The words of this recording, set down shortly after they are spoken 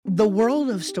The world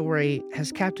of story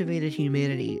has captivated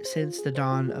humanity since the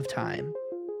dawn of time.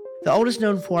 The oldest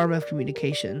known form of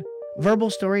communication, verbal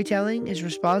storytelling is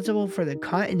responsible for the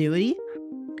continuity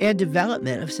and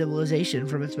development of civilization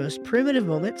from its most primitive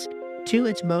moments to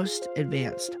its most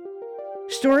advanced.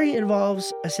 Story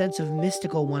involves a sense of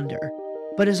mystical wonder,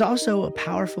 but is also a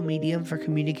powerful medium for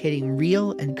communicating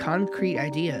real and concrete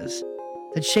ideas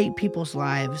that shape people's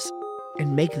lives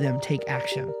and make them take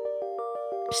action.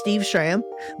 Steve Schramm,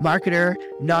 marketer,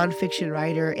 nonfiction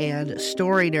writer, and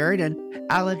story nerd, and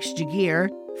Alex Jagir,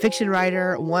 fiction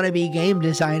writer, wannabe game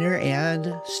designer,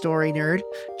 and story nerd,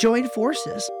 join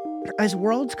forces as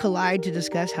worlds collide to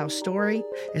discuss how story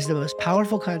is the most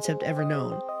powerful concept ever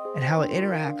known and how it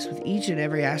interacts with each and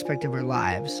every aspect of our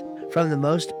lives, from the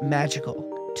most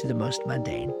magical to the most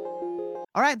mundane.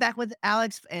 All right, back with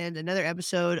Alex and another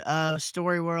episode of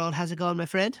Story World. How's it going, my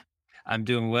friend? I'm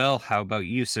doing well. How about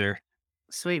you, sir?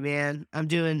 Sweet, man. I'm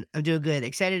doing good.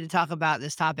 Excited to talk about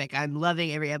this topic. I'm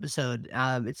loving every episode.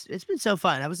 It's been so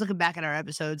fun. I was looking back at our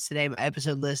episodes today, my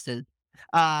episode list, and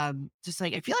just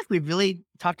like I feel like we've really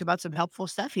talked about some helpful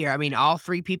stuff here. I mean, all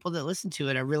three people that listen to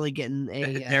it are really getting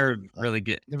a They're really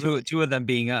good. they're Two really two of them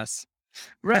being us.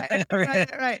 right,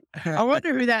 right. I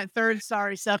wonder who that third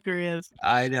sorry sucker is.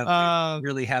 I know. Um,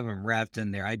 Really have them wrapped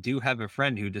in there. I do have a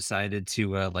friend who decided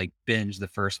to like binge the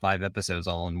first 5 episodes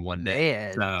all in one day.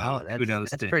 Man, So oh, kudos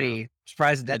that's to him. pretty.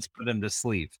 Surprised it That's didn't put him to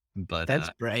sleep. But that's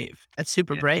brave. That's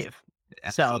super yeah, brave.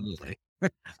 So. absolutely.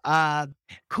 Uh,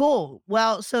 cool.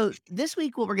 Well, so this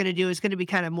week, what we're going to do is going to be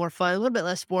kind of more fun, a little bit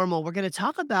less formal. We're going to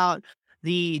talk about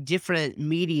the different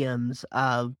mediums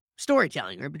of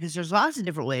storytelling, right? Because there's lots of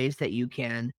different ways that you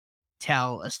can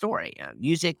tell a story,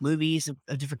 music, movies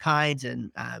of different kinds,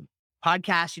 and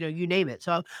podcasts, you name it.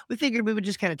 So we figured we would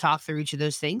just kind of talk through each of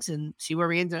those things and see where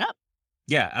we ended up.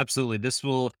 Yeah, absolutely.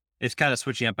 It's kind of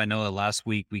switching up. I know that last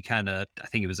week I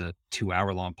think it was a 2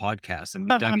 hour long podcast and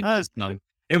we dug into some,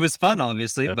 it was fun,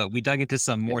 obviously, but we dug into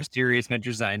some more serious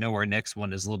ventures. I know our next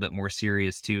one is a little bit more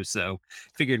serious too. So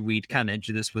figured we'd kind of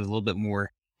enter this with a little bit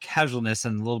more casualness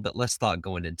and a little bit less thought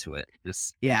going into it.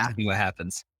 Just Yeah, see what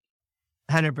happens.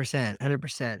 100%,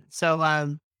 100%.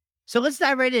 So let's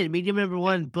dive right in. Medium number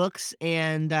one: books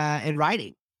and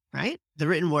writing. Right, the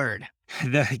written word.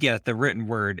 The written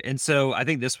word. And so I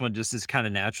think this one just is kind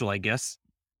of natural, I guess.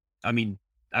 I mean,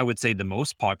 I would say the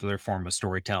most popular form of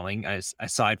storytelling,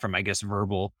 aside from, I guess,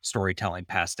 verbal storytelling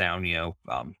passed down,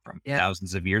 from Yeah.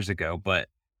 thousands of years ago. But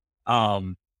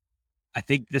um, I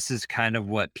think this is kind of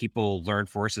what people learn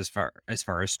first as far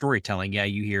as storytelling. Yeah,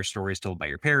 you hear stories told by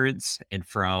your parents and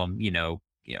from,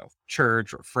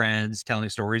 church or friends telling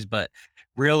stories, but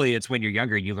really it's when you're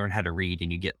younger you learn how to read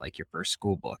and you get like your first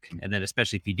school book. And then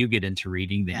especially if you do get into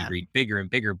reading, then you Yeah. read bigger and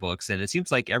bigger books. And it seems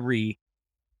like every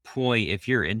point, if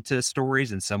you're into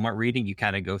stories and somewhat reading, you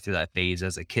kind of go through that phase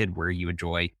as a kid where you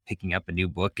enjoy picking up a new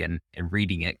book and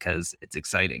reading it because it's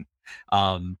exciting.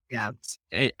 Yeah.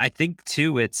 I think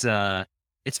too, it's funny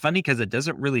because it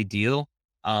doesn't really deal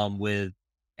with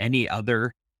any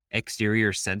other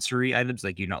exterior sensory items.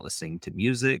 Like you're not listening to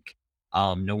music,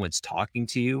 no one's talking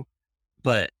to you,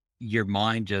 but your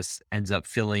mind just ends up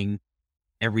filling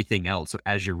everything else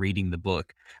as you're reading the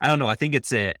book. I don't know. I think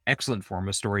it's an excellent form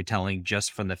of storytelling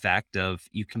just from the fact of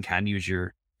you can kind of use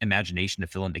your imagination to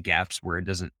fill in the gaps where it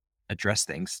doesn't address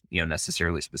things,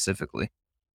 necessarily specifically.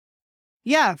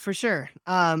 Yeah, for sure.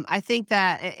 I think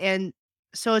that, and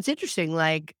so it's interesting.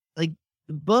 Like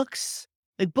books,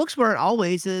 like books weren't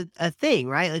always a thing,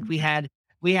 right? Like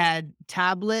we had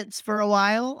tablets for a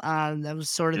while. That was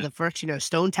sort of Yeah. the first,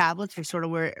 stone tablets were sort of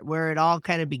where it all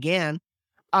kind of began.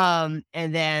 And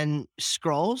then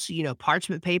scrolls,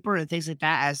 parchment paper and things like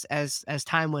that as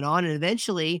time went on. And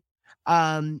eventually,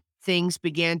 things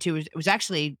began to, it was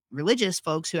actually religious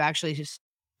folks who actually just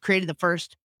created the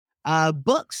first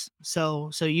books.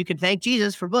 So you can thank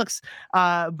Jesus for books.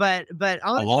 But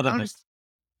A lot of it.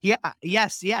 yeah,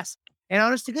 yes, yes. And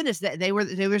honest to goodness, that they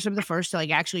were some of the first to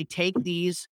like actually take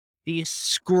these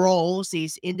scrolls,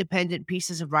 these independent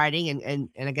pieces of writing, and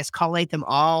I guess collate them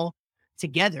all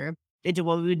together into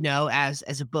what we would know as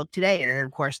a book today. And then,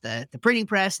 of course, the printing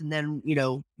press, and then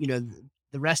the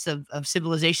rest of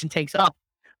civilization takes off.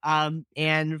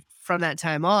 And from that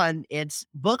time on, it's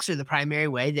books are the primary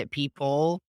way that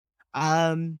people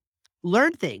um,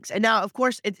 learn things. And now, of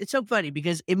course, it's so funny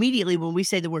because immediately when we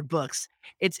say the word books,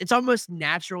 it's almost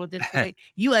natural at this point.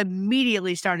 You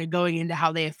immediately started going into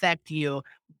how they affect you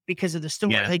because of the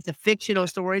story, Yeah. like the fictional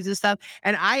stories and stuff.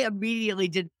 And I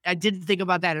didn't think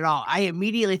about that at all. I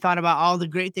immediately thought about all the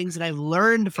great things that I've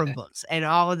learned from books and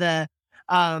all the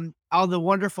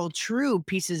wonderful true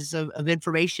pieces of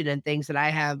information and things that I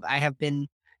have been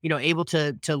able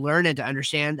to learn and to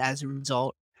understand as a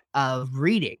result of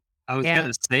reading. I was And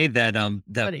gonna say that,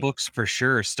 that funny. books for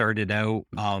sure started out,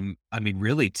 I mean,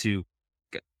 really to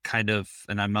kind of,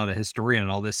 and I'm not a historian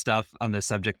and all this stuff on the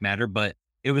subject matter, but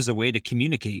it was a way to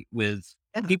communicate with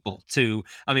Yeah, people to,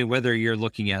 I mean, whether you're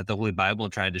looking at the Holy Bible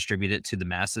and trying to distribute it to the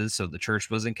masses so the church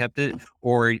wasn't kept it,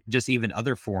 or just even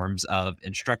other forms of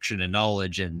instruction and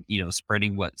knowledge and,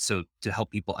 spreading what, so to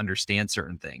help people understand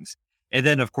certain things. And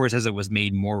then, of course, as it was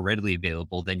made more readily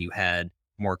available, then you had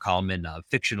more common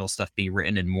fictional stuff being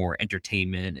written and more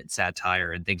entertainment and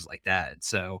satire and things like that.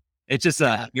 So it's just a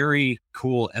yeah, very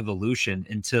cool evolution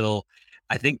until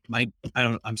I think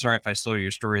I'm sorry if I stole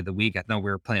your story of the week. I know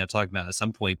we were planning on talking about it at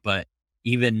some point, but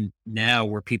even now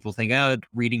where people think, oh,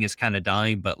 reading is kind of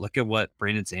dying, but look at what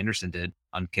Brandon Sanderson did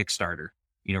on Kickstarter,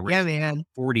 yeah, raised man.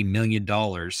 $40 million.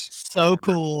 So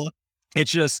cool.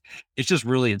 It's just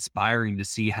really inspiring to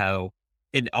see how,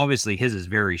 and obviously his is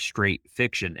very straight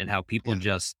fiction and how people Yeah,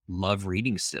 just love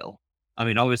reading still. I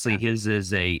mean, obviously yeah, his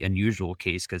is a unusual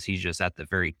case because he's just at the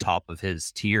very top of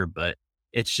his tier, but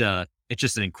it's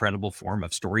just an incredible form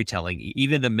of storytelling,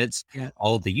 even amidst yeah.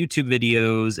 all of the YouTube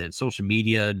videos and social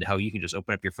media and how you can just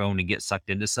open up your phone and get sucked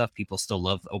into stuff. People still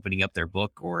love opening up their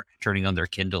book or turning on their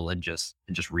Kindle and just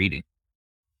reading.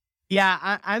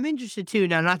 Yeah, I'm interested too.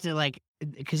 Now, not to like,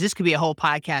 because this could be a whole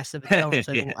podcast of its own,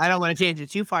 so Yeah, I don't want to change it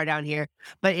too far down here.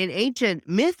 But in ancient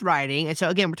myth writing, and so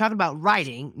again, we're talking about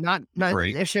writing, not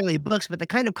right. necessarily books, but the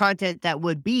kind of content that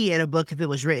would be in a book if it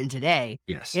was written today.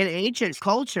 Yes. In ancient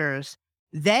cultures,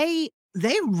 they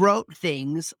wrote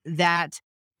things that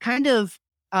kind of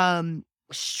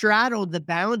straddled the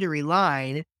boundary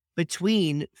line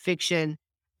between fiction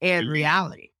and Mm,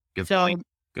 reality. good So point.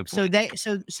 Good so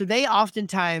point. they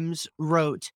oftentimes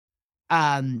wrote,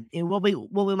 in what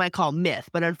we might call myth,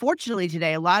 but unfortunately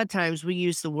today, a lot of times we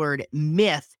use the word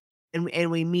myth and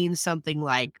we mean something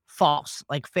like false,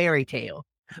 like fairy tale.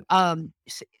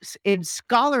 In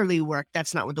scholarly work,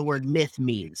 that's not what the word myth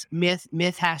means.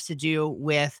 Myth has to do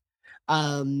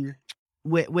um,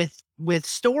 with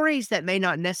stories that may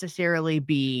not necessarily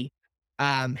be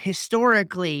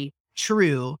historically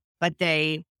true, but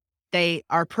they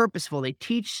are purposeful. They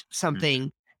teach Mhm.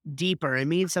 something deeper. It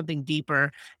means something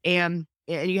deeper. And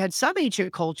you had some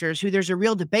ancient cultures who there's a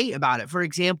real debate about it. For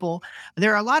example,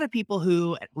 there are a lot of people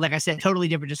who, like I said, totally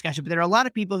different discussion, but there are a lot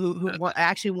of people who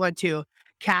actually want to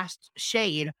cast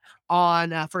shade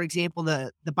on, for example,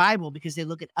 the Bible because they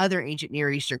look at other ancient Near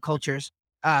Eastern cultures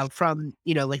from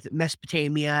like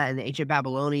Mesopotamia and the ancient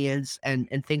Babylonians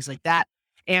and things like that,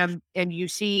 and you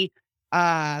see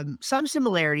some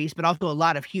similarities, but also a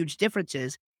lot of huge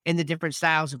differences in the different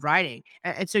styles of writing.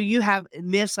 And so you have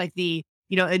myths like the,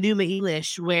 Enuma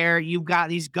Elish, where you've got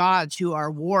these gods who are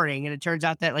warring, and it turns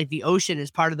out that like the ocean is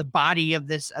part of the body of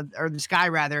this, or the sky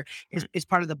rather, is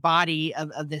part of the body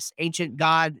of this ancient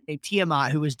god named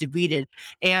Tiamat who was defeated.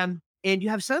 And you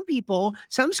have some people,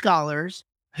 some scholars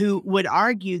who would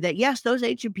argue that yes, those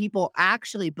ancient people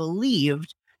actually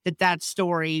believed that that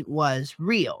story was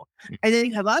real. And then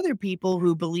you have other people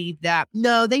who believe that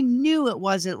no, they knew it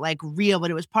wasn't like real,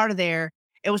 but it was part of their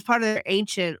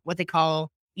ancient what they call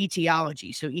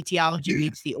etiology. So etiology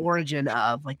means the origin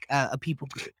of like a people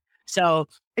group. So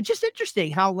it's just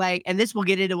interesting how like, and this will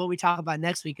get into what we talk about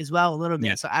next week as well a little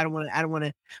Yeah. bit. So I don't want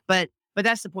to, but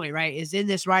that's the point, right? Is in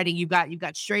this writing you've got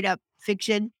straight up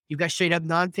fiction, you've got straight up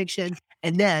nonfiction,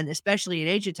 and then especially in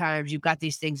ancient times you've got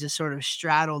these things that sort of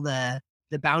straddle the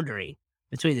boundary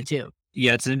between the two.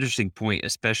 Yeah, it's an interesting point,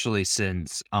 especially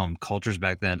since cultures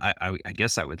back then, I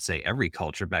guess I would say every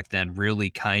culture back then really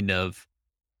kind of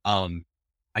um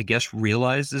I guess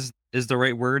realized is the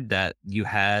right word that you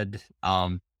had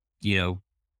you know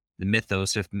the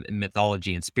mythos of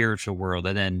mythology and spiritual world,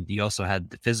 and then you also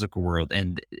had the physical world,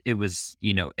 and it was,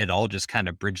 it all just kind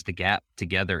of bridged the gap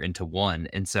together into one.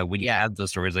 And so when you Yeah. have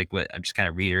those stories, like what I'm just kind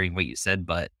of reiterating what you said,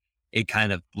 but it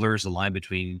kind of blurs the line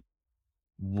between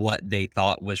what they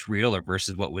thought was real or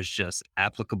versus what was just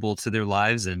applicable to their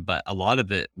lives. And but a lot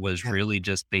of it was Yeah. really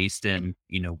just based in,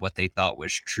 what they thought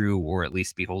was true, or at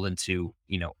least beholden to,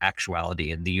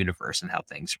 actuality in the universe and how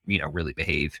things, really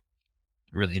behave.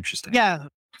 Really interesting. Yeah,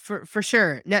 for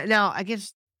sure. Now, I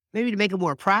guess maybe to make a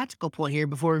more practical point here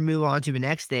before we move on to the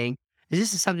next thing, is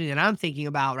this is something that I'm thinking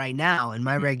about right now in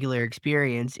my regular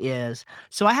experience is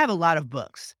so I have a lot of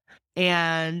books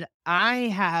and I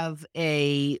have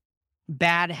a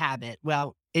bad habit.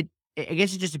 Well, I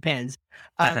guess it just depends.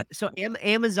 So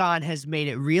Amazon has made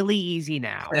it really easy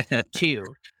now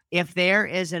to if there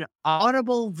is an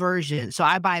audible version. So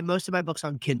I buy most of my books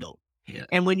on Kindle. Yeah.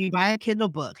 And when you buy a Kindle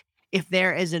book, if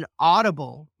there is an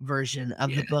audible version of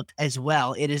the Yeah. book as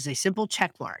well, it is a simple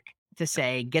check mark to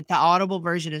say, get the audible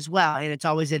version as well. And it's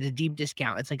always at a deep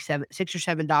discount. It's like $6 or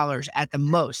 $7 at the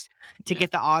most to Yeah.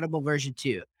 get the audible version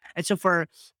too. And so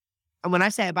and when I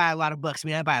say I buy a lot of books, I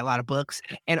mean, I buy a lot of books,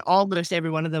 and almost every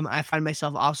one of them, I find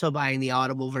myself also buying the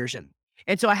audible version.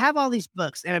 And so I have all these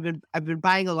books, and I've been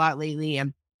buying a lot lately,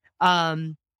 and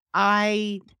um,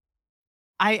 I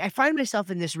I find myself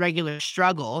in this regular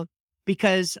struggle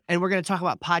because, and we're going to talk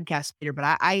about podcasts later,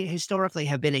 but I historically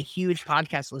have been a huge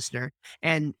podcast listener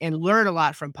and learn a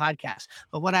lot from podcasts.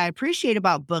 But what I appreciate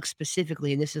about books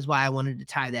specifically, and this is why I wanted to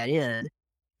tie that in,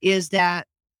 is that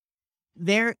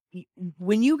there,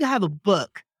 when you have a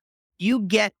book, you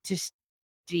get to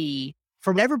see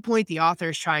from whatever point the author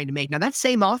is trying to make. Now, that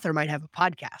same author might have a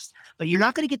podcast, but you're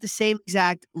not going to get the same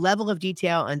exact level of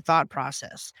detail and thought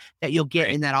process that you'll get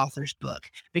Right. in that author's book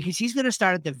because he's going to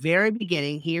start at the very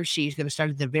beginning. He or she is going to start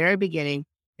at the very beginning,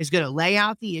 is going to lay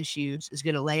out the issues, is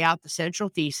going to lay out the central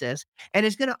thesis, and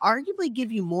is going to arguably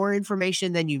give you more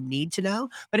information than you need to know.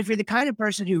 But if you're the kind of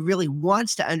person who really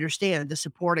wants to understand the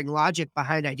supporting logic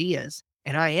behind ideas,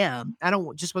 and I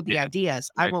don't just want the Yeah.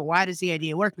 ideas. I Right. want, why does the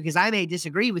idea work? Because I may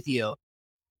disagree with you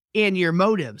in your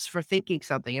motives for thinking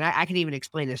something. And I can even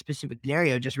explain a specific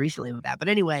scenario just recently with that. But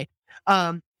anyway,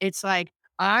 it's like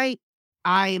I'm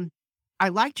I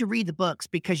like to read the books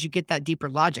because you get that deeper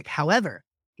logic. However,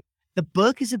 the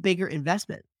book is a bigger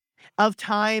investment of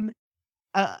time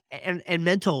and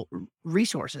mental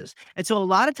resources. And so a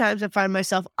lot of times I find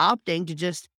myself opting to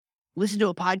just listen to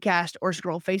a podcast or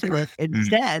scroll Facebook Mm.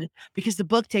 instead because the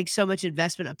book takes so much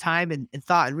investment of time and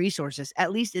thought and resources,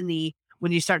 at least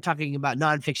when you start talking about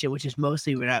nonfiction, which is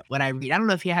mostly what I read. I don't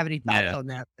know if you have any thoughts Yeah. on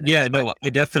that. But Yeah, that's fine. no, I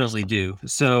definitely do.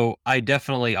 So I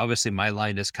definitely, obviously, my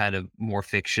line is kind of more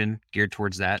fiction geared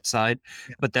towards that side,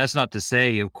 Yeah. but that's not to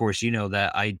say, of course,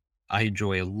 that I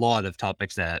enjoy a lot of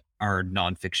topics that are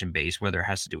nonfiction based, whether it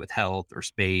has to do with health or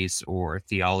space or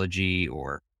theology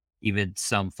or even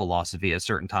some philosophy at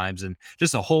certain times, and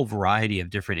just a whole variety of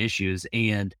different issues.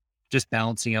 And just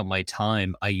balancing out my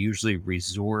time, I usually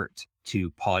resort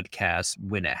to podcasts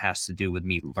when it has to do with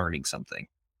me learning something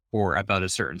or about a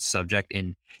certain subject.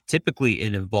 And typically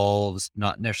it involves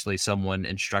not necessarily someone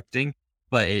instructing,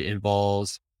 but it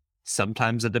involves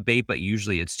sometimes a debate, but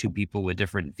usually it's two people with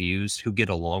different views who get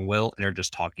along well and are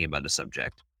just talking about a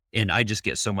subject. And I just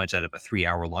get so much out of a 3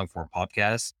 hour long form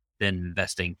podcast than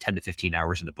investing 10 to 15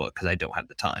 hours in a book because I don't have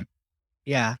the time.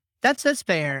 Yeah, that's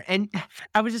fair. And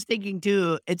I was just thinking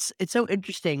too, it's so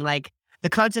interesting. Like the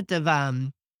concept of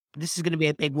this is going to be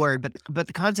a big word, but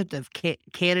the concept of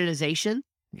canonization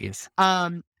Yes.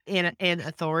 and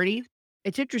authority.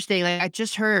 It's interesting. Like I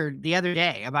just heard the other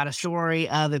day about a story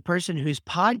of a person whose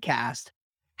podcast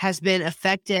has been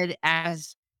affected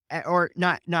as or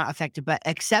not affected, but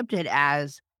accepted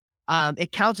as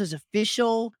it counts as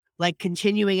official like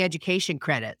continuing education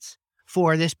credits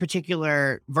for this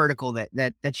particular vertical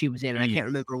that she was in. And I Mm. can't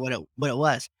remember what it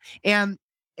was. And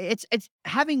it's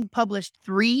having published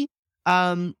 3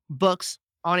 books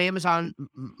on Amazon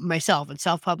myself and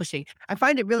self-publishing. I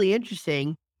find it really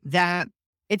interesting that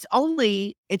it's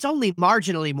only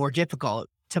marginally more difficult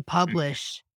to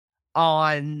publish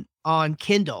on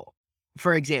Kindle,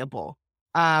 for example,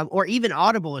 or even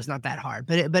Audible is not that hard,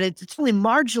 but it's only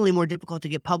marginally more difficult to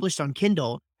get published on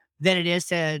Kindle than it is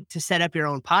to set up your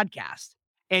own podcast.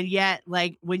 And yet,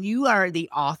 like when you are the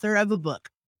author of a book,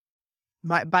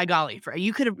 by golly,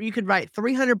 you could write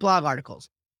 300 blog articles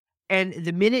and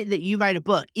the minute that you write a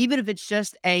book, even if it's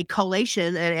just a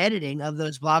collation and editing of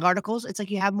those blog articles, it's like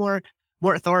you have more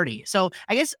authority. So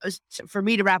I guess for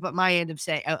me to wrap up my end of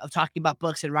talking about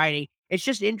books and writing, it's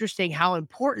just interesting how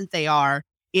important they are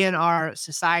in our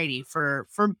society for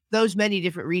those many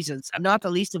different reasons. Not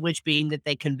the least of which being that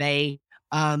they convey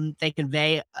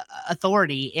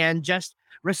authority and just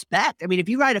respect. I mean, if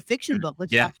you write a fiction Mm. book,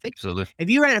 let's Yeah, talk fiction. absolutely. If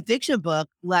you write a fiction book,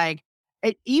 like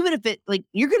even if it like,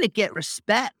 you're gonna get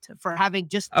respect for having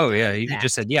just Oh yeah. done You that.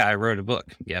 just said, yeah, I wrote a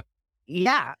book. Yeah.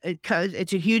 Yeah, 'cause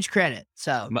it's a huge credit,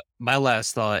 so My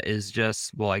last thought is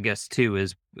just, well, I guess too,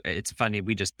 is it's funny.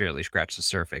 We just barely scratched the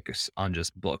surface on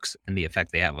just books and the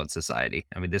effect they have on society.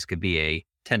 I mean, this could be a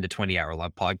 10 to 20 hour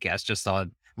long podcast just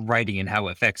on writing and how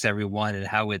it affects everyone and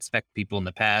how it's affected people in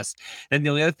the past. Then the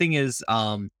only other thing is,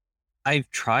 I've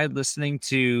tried listening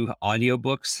to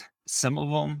audiobooks. Some of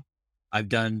them I've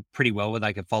done pretty well with.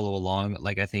 I can follow along.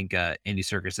 Like I think Andy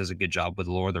Serkis does a good job with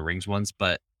the Lord of the Rings ones.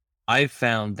 But I've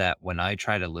found that when I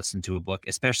try to listen to a book,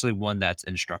 especially one that's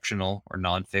instructional or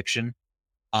nonfiction,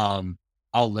 um,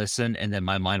 I'll listen and then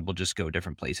my mind will just go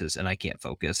different places and I can't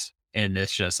focus. And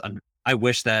it's just, I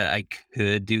wish that I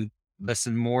could do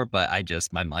listen more, but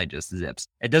my mind just zips.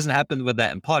 It doesn't happen with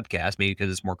that in podcast, maybe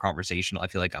because it's more conversational. I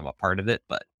feel like I'm a part of it,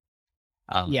 but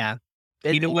um, Yeah.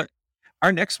 you know It what?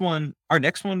 Our next one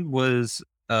was,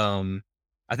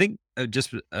 I think,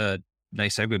 just a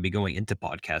nice segue would be going into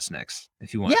podcast next,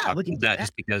 if you want to yeah, talk we can about do that, that.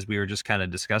 just because we were just kind of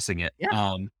discussing it.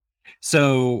 Yeah.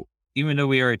 So even though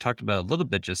we already talked about it a little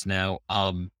bit just now,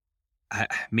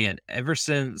 man, ever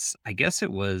since I guess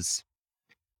it was,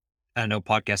 I know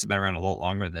podcasts have been around a lot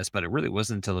longer than this, but it really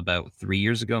wasn't until about 3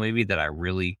 years ago, maybe, that I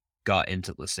really got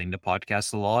into listening to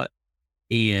podcasts a lot.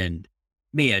 And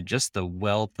man, just the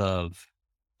wealth of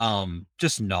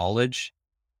just knowledge.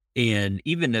 And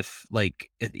even if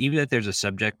there's a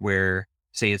subject where,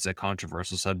 say it's a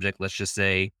controversial subject, let's just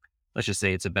say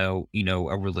it's about,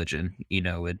 a religion,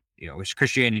 is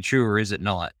Christianity true or is it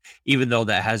not? Even though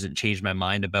that hasn't changed my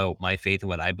mind about my faith and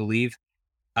what I believe,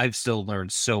 I've still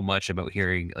learned so much about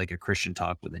hearing like a Christian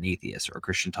talk with an atheist or a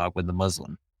Christian talk with a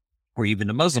Muslim or even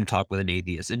a Muslim talk with an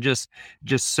atheist, and just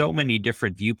so many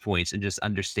different viewpoints and just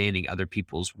understanding other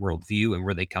people's worldview and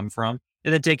where they come from.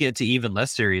 And then taking it to even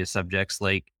less serious subjects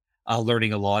like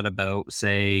learning a lot about,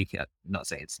 say, not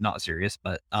saying it's not serious,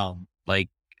 but like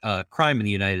crime in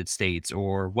the United States,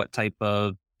 or what type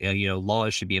of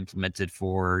laws should be implemented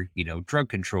for drug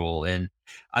control, and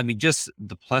I mean just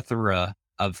the plethora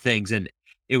of things. And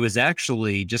it was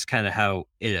actually just kind of how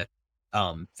it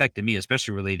affected me,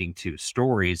 especially relating to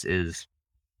stories, is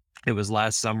it was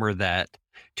last summer that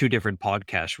two different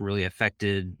podcasts really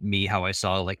affected me, how I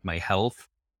saw like my health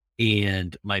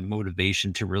and my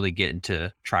motivation to really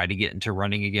try to get into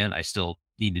running again. I still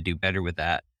need to do better with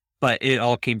that. But it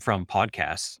all came from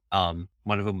podcasts.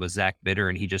 One of them was Zach Bitter,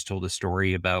 and he just told a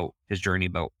story about his journey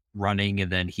about running,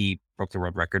 and then he broke the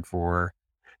world record for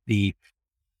the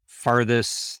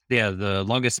the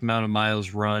longest amount of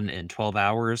miles run in 12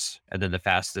 hours, and then the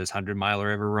fastest 100 miler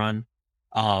ever run.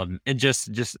 And just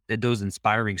those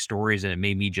inspiring stories, and it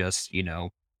made me just,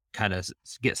 kind of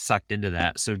get sucked into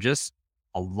that. So just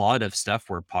a lot of stuff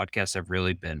where podcasts have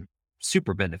really been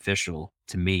super beneficial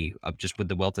to me, of just with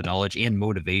the wealth of knowledge and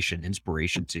motivation,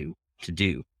 inspiration to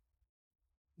do.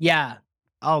 Yeah.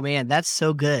 Oh man, that's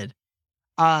so good.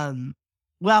 Um,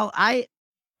 well,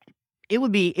 it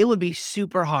would be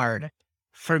super hard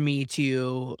for me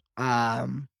to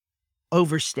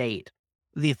overstate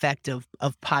the effect of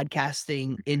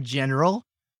podcasting in general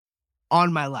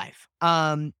on my life.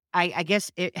 I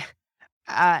guess it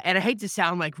and I hate to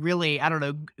sound like really, I don't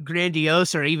know,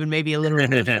 grandiose or even maybe a little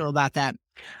emotional about that.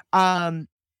 Um,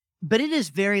 but it is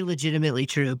very legitimately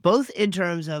true, both in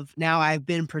terms of now I've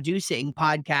been producing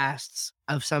podcasts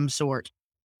of some sort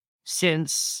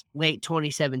since late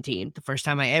 2017. The first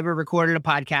time I ever recorded a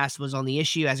podcast was on the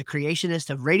issue as a creationist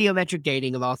of radiometric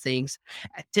dating, of all things,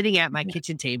 sitting at my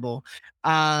kitchen table.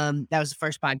 That was the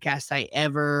first podcast I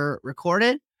ever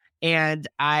recorded. And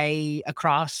I,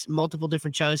 across multiple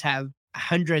different shows, have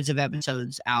hundreds of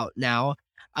episodes out now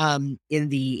in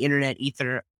the internet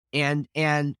ether. And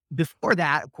before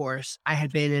that, of course, I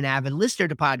had been an avid listener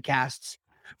to podcasts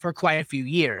for quite a few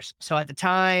years. So at the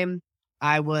time,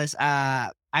 I was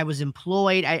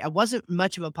employed. I wasn't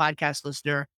much of a podcast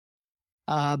listener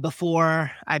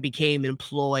before I became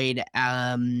employed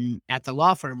at the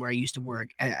law firm where I used to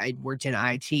work. I worked in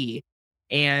IT,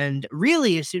 and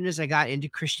really, as soon as I got into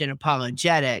Christian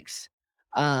apologetics,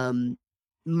 um,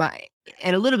 my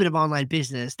and a little bit of online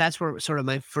business, that's where sort of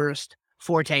my first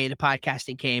forte into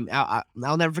podcasting came.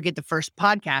 I'll never forget the first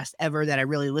podcast ever that I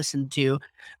really listened to.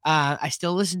 I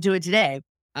still listen to it today,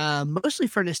 mostly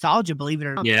for nostalgia, believe it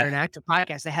or not. Yeah. They're an active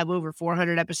podcast. They have over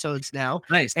 400 episodes now,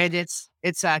 Nice. and it's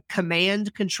a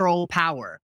Command Control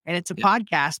Power, and it's a Yep.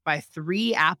 podcast by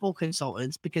 3 Apple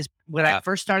consultants, because when I Wow.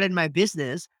 first started my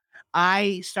business,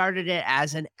 I started it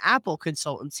as an Apple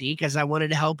consultancy because I wanted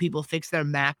to help people fix their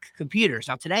Mac computers.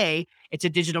 Now today, it's a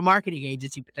digital marketing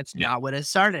agency, but that's Yeah. not what it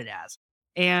started as.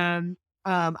 And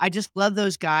I just love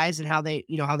those guys and how they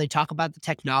talk about the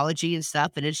technology and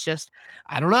stuff. And it's just,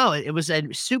 I don't know, it was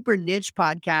a super niche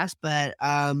podcast, but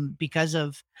because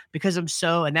I'm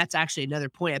so, and that's actually another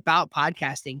point about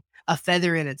podcasting, a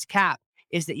feather in its cap,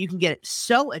 is that you can get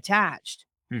so attached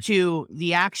Hmm. to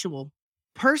the actual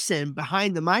person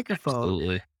behind the microphone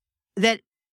Absolutely. that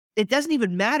it doesn't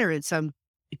even matter in some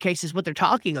cases what they're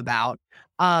talking about.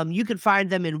 You can find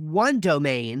them in one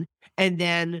domain and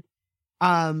then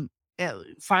um,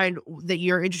 find that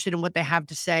you're interested in what they have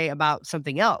to say about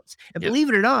something else. And Yep. believe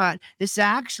it or not, this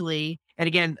actually, and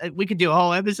again, we could do a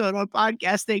whole episode on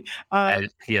podcasting.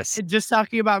 Yes. Just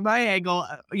talking about my angle,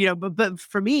 but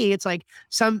for me, it's like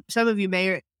some of you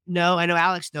may know. I know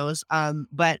Alex knows,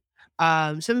 but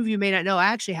Some of you may not know, I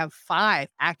actually have 5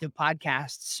 active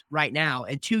podcasts right now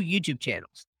and 2 YouTube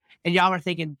channels. And y'all are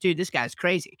thinking, dude, this guy's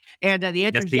crazy. And the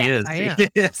answer Yes, is he yes, is. I am.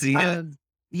 Yes, he is.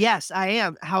 Yes, I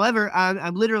am. However,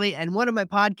 I'm literally, and one of my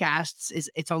podcasts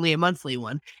it's only a monthly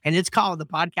one, and it's called the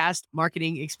Podcast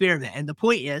Marketing Experiment. And the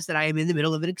point is that I am in the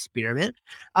middle of an experiment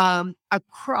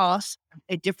across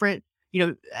a different,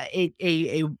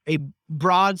 a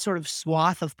broad sort of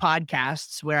swath of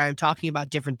podcasts where I'm talking about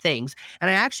different things. And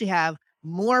I actually have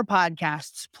more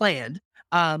podcasts planned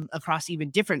across even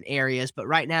different areas. But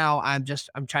right now I'm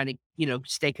trying to,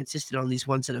 stay consistent on these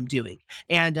ones that I'm doing.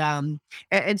 And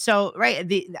so, right,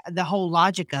 the whole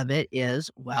logic of it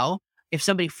is, well, if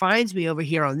somebody finds me over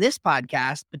here on this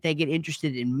podcast, but they get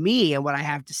interested in me and what I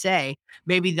have to say,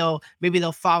 maybe they'll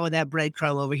follow that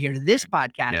breadcrumb over here to this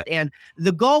podcast. Yeah, And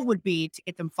the goal would be to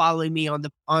get them following me onto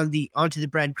the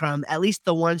breadcrumb, at least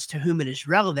the ones to whom it is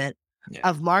relevant yeah,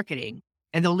 of marketing.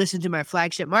 And they'll listen to my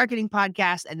flagship marketing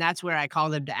podcast, and that's where I call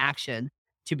them to action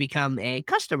to become a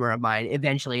customer of mine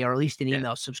eventually, or at least an yeah.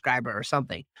 email subscriber or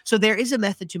something. So there is a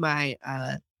method to my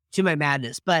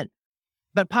madness, but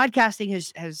podcasting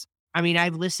has I mean,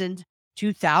 I've listened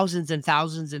to thousands and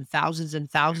thousands and thousands and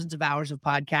thousands of hours of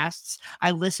podcasts.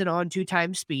 I listen on 2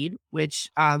 times speed, which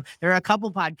there are a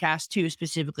couple podcasts too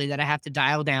specifically that I have to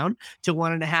dial down to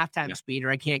 1.5 times speed,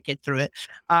 or I can't get through it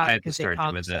I have to because they start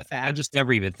talk doing so that. I fast. just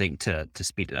never even think to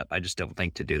speed it up. I just don't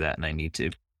think to do that, and I need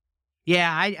to. Yeah,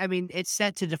 I mean, it's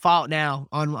set to default now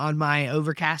on my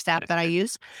Overcast app that I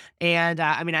use, and,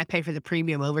 I mean, I pay for the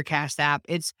premium Overcast app.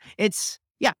 It's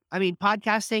yeah, I mean,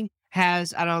 podcasting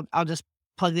has I'll just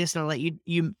plug this and I'll let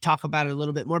you talk about it a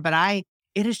little bit more, but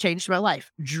it has changed my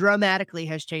life, dramatically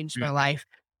has changed my Mm, life,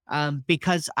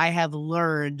 because I have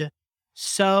learned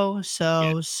so, yeah.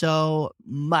 so, so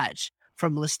much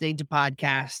from listening to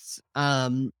podcasts,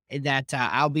 that,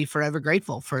 I'll be forever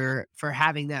grateful for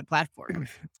having that platform.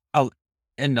 Oh,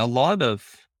 and a lot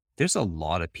of there's a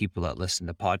lot of people that listen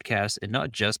to podcasts, and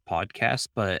not just podcasts,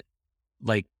 but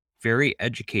like very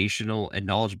educational and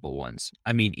knowledgeable ones.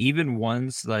 I mean, even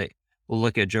ones like, well,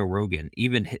 look at Joe Rogan.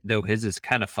 Even though his is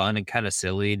kind of fun and kind of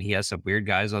silly, and he has some weird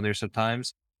guys on there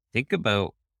sometimes. Think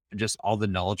about just all the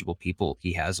knowledgeable people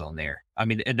he has on there. I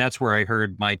mean, and that's where I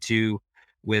heard my two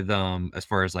with as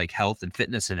far as like health and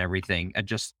fitness and everything. I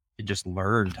just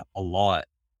learned a lot.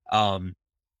 Um,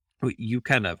 you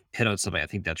kind of hit on something I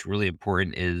think that's really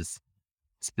important is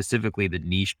specifically the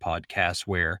niche podcasts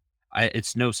where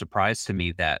it's no surprise to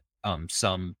me that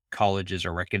some colleges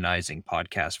are recognizing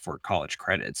podcasts for college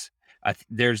credits.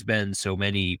 There's been so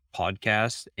many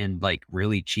podcasts and like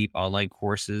really cheap online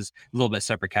courses, a little bit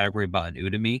separate category about an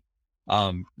Udemy.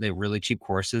 They're really cheap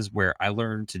courses where I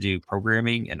learned to do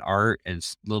programming and art and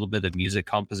a little bit of music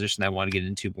composition that I want to get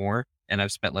into more. And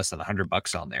I've spent less than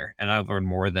 $100 on there, and I've learned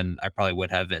more than I probably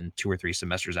would have in 2 or 3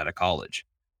 semesters out of college.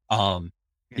 Um,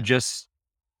 it Yeah. just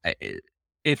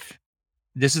if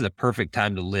this is a perfect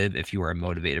time to live if you are a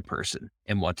motivated person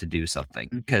and want to do something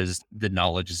Mhm. because the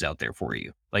knowledge is out there for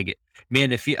you.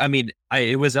 Man, if you, I mean,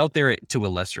 it was out there to a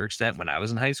lesser extent when I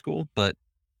was in high school, but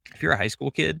if you're a high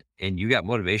school kid and you got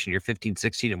motivation, you're 15,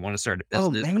 16 and want to start a Oh,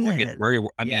 business, forget man. where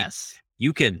I mean, Yes.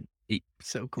 you can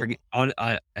So forget cool.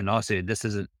 and also this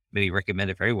isn't maybe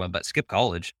recommended for everyone, but skip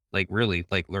college. Like really,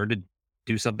 like learn to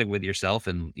do something with yourself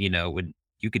and when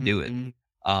you could do it.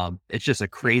 Mhm. It's just a Yeah.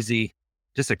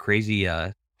 crazy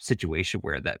situation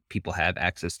where that people have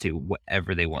access to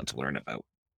whatever they want to learn about.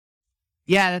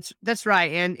 Yeah, that's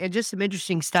right, and just some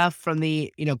interesting stuff from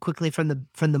the quickly from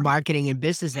the marketing and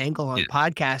business angle Yeah, on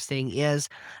podcasting is,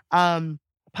 um,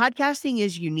 podcasting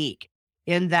is unique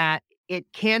in that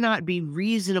it cannot be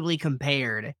reasonably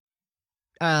compared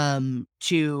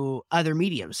to other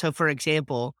mediums. So, for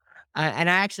example, and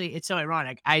I actually, it's so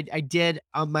ironic. I did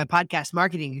my podcast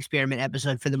marketing experiment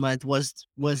episode for the month was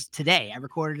today. I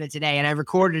recorded it today, and I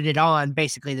recorded it on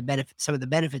basically some of the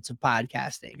benefits of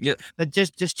podcasting. yeah, But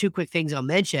just 2 quick things I'll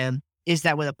mention is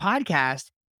that with a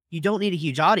podcast, you don't need a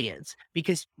huge audience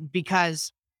because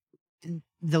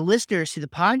the listeners to the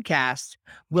podcast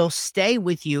will stay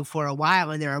with you for a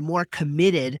while, and they're a more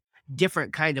committed,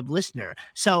 different kind of listener.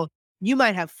 So you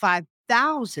might have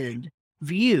 5,000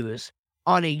 views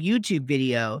on a YouTube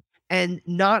video and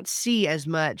not see as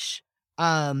much.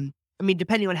 I mean,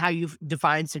 depending on how you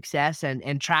define success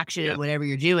and traction yeah, at whatever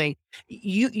you're doing,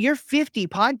 your 50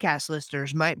 podcast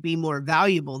listeners might be more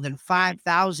valuable than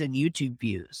 5,000 YouTube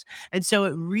views. And so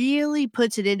it really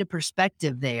puts it into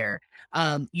perspective there.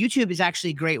 YouTube is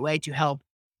actually a great way to help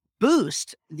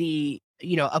boost a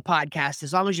podcast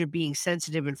as long as you're being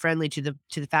sensitive and friendly to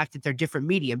the fact that they're different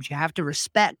mediums. You have to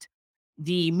respect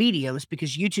the mediums,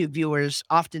 because YouTube viewers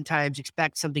oftentimes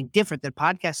expect something different than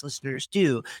podcast listeners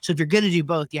do. So if you're going to do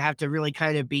both, you have to really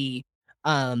kind of be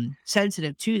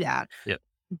sensitive to that. Yeah.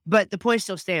 But the point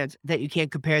still stands that you can't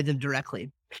compare them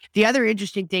directly. The other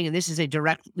interesting thing, and this is a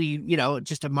directly,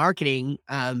 just a marketing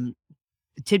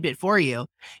tidbit for you,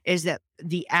 is that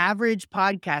the average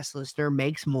podcast listener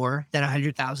makes more than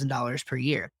 $100,000 per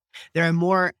year. They're a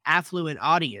more affluent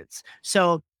audience.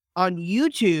 So on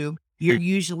YouTube, you're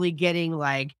usually getting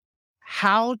like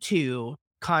how to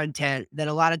content that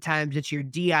a lot of times it's your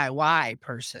DIY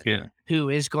person Yeah. who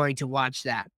is going to watch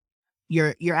that.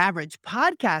 Your average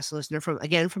podcast listener,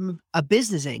 from a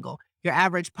business angle, your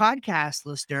average podcast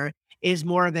listener is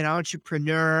more of an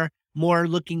entrepreneur, more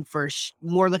looking for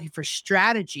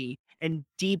strategy and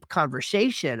deep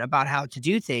conversation about how to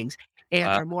do things, and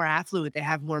Uh, are more affluent. They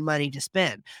have more money to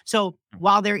spend. So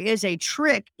while there is a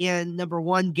trick in, number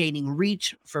one, gaining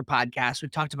reach for podcasts,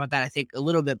 we've talked about that I think a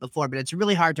little bit before, but it's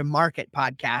really hard to market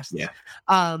podcasts. yeah.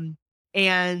 Um,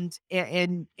 and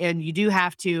you do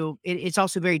have to, it's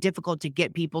also very difficult to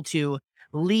get people to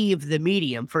leave the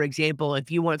medium. For example,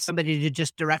 if you want somebody to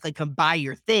just directly come buy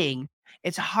your thing,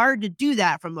 it's hard to do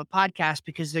that from a podcast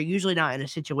because they're usually not in a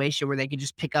situation where they can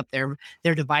just pick up their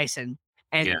device and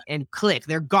Yeah. click.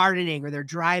 They're gardening or they're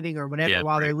driving or whatever Yeah.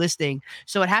 while Right. they're listening.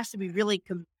 So it has to be really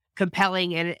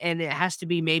compelling, and it has to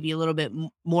be maybe a little bit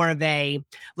more of a,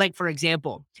 like, for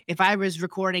example, if I was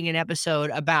recording an episode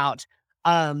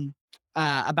um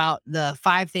about the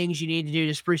 5 things you need to do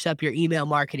to spruce up your email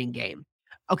marketing game.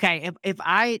 Okay, if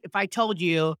I told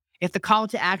you, if the call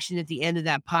to action at the end of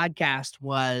that podcast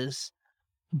was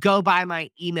go buy my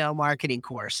email marketing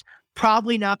course,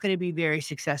 probably not going to be very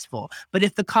successful. But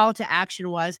if the call to action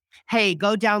was, hey,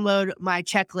 go download my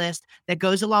checklist that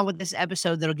goes along with this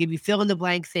episode that'll give you fill in the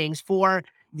blank things for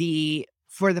the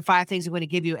 5 things I'm going to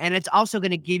give you, and it's also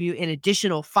going to give you an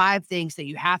additional 5 things that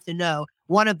you have to know.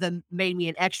 One of them made me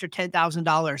an extra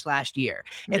 $10,000 last year.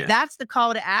 If Yeah. that's the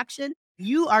call to action,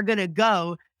 you are going to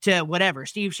go to whatever,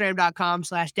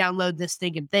 stevestram.com/download this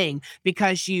thinking thing,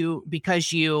 because you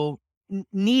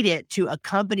need it to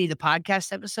accompany the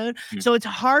podcast episode. Mm. So it's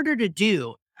harder to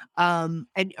do.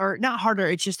 Or not harder,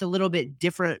 it's just a little bit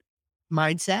different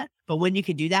mindset. But when you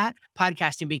can do that,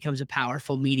 podcasting becomes a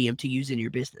powerful medium to use in your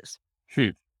business. Hmm.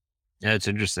 Yeah, it's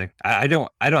interesting. I don't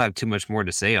have too much more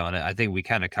to say on it. I think we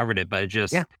kind of covered it, but it Yeah.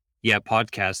 just, yeah,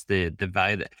 podcast, the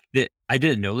value that I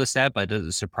didn't notice that, but it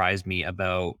doesn't surprise me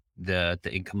about the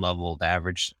income level, the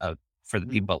average for the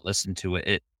Mhm. people that listen to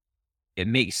it. It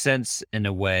makes sense in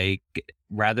a way,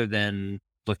 rather than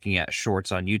looking at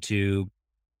shorts on YouTube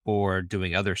or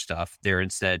doing other stuff. They're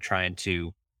instead trying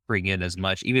to bring in as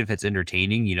much, even if it's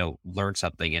entertaining, learn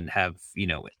something and have,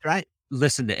 Right.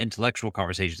 listen to intellectual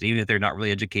conversations, even if they're not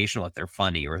really educational, if they're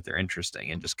funny or if they're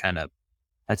interesting, and just kind of,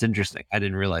 that's interesting. I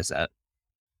didn't realize that.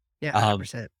 Yeah. Um,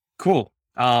 100%. cool.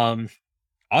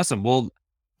 Awesome. Well,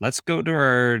 let's go to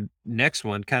our next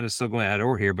one. Kind of still going out of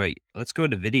order here, but let's go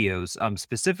to videos.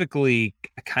 Specifically,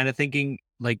 kind of thinking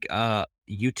like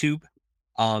YouTube.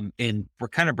 And we're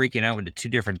kind of breaking out into two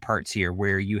different parts here,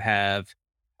 where you have,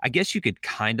 I guess you could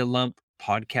kind of lump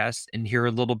podcasts in here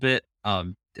a little bit.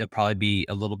 There'll probably be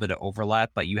a little bit of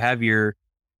overlap, but you have your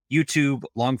YouTube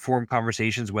long form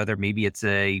conversations, whether maybe it's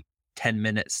a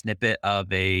 10-minute snippet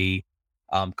of a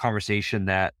conversation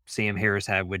that Sam Harris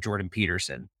had with Jordan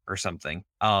Peterson or something.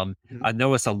 Mhm. I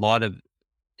know it's a lot of,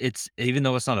 it's, even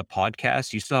though it's not a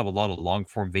podcast, you still have a lot of long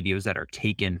form videos that are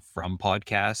taken from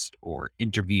podcasts or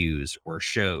interviews or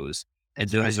shows. And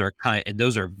That's right.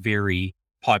 those are very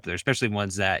popular, especially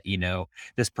ones that,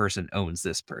 this person owns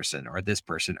this person, or this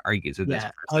person argues with this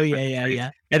Yeah. Oh, person. yeah, yeah, Right?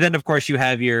 yeah. And then of course you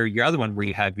have your other one where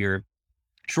you have your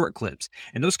short clips,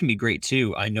 and those can be great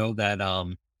too. I know that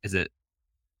is it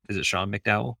Sean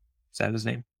McDowell? Is that his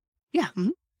name? Yeah.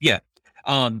 Mhm. Yeah.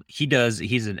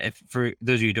 If for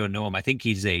those of you who don't know him, I think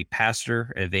he's a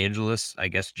pastor, evangelist, I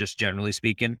guess, just generally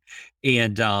speaking.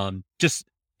 And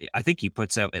I think he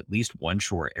puts out at least one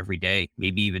short every day,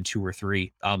 maybe even two or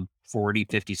three, 40,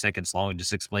 50 seconds long,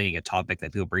 just explaining a topic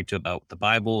that he'll bring to about the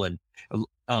Bible. And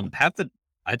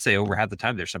I'd say over half the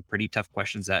time, there's some pretty tough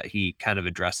questions that he kind of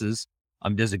addresses.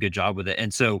 Does a good job with it.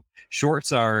 And so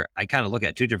shorts are, I kind of look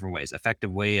at two different ways: effective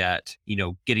way at,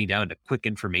 getting down to quick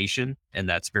information. And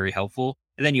that's very helpful.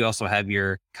 And then you also have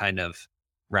your kind of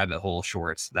rabbit hole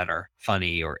shorts that are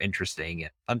funny or interesting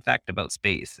and fun fact about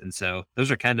space. And so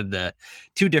those are kind of the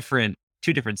two different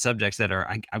subjects that are,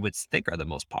 I would think, are the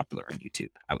most popular on YouTube,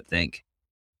 I would think.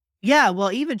 Yeah,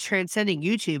 well, even transcending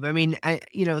YouTube. I mean,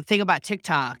 think about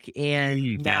TikTok and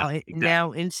Yeah,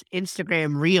 exactly.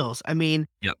 Instagram Reels. I mean,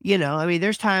 Yep.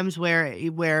 there's times where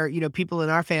people in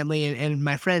our family and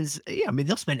my friends,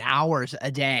 they'll spend hours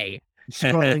a day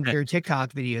scrolling through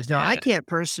TikTok videos. Now, I Yeah. can't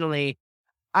personally.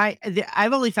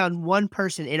 I've only found one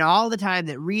person in all the time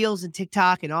that Reels and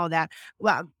TikTok and all that.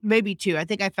 Well, maybe two. I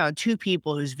think I found two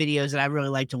people whose videos that I really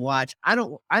like to watch.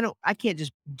 I can't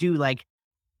just do like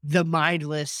the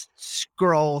mindless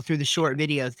scroll through the short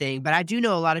video thing, but I do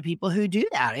know a lot of people who do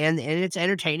that, and it's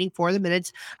entertaining for them,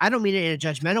 and I don't mean it in a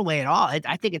judgmental way at all.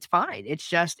 I think it's fine. It's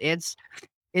just It's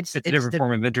a it's different the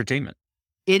form of entertainment.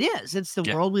 it is. It's the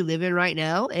Yeah. world we live in right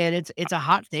now, and it's a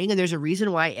hot thing, and there's a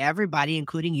reason why everybody,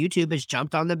 including YouTube, has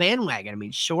jumped on the bandwagon. I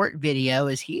mean, short video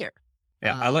is here.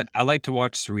 Yeah, I like to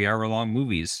watch 3-hour long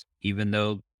movies, even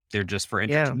though they're just for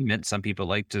Yeah. entertainment. Some people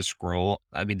like to scroll.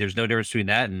 I mean, there's no difference between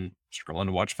that and scrolling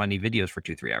to watch funny videos for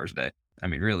 2, 3 hours a day. I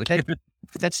mean, really. That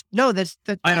that's no, that's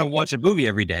I don't watch a movie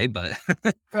every day, but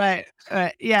right,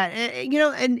 right, yeah,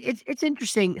 and it's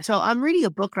interesting. So I'm reading a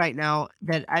book right now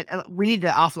that we need to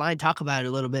offline talk about it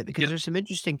a little bit because yep. there's some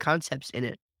interesting concepts in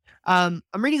it. I'm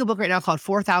reading a book right now called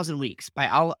 4,000 Weeks by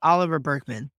Oliver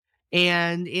Berkman,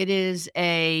 and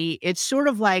it's sort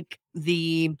of like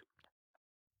the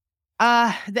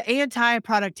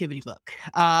anti-productivity book,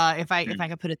 if Mm. I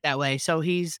could put it that way. So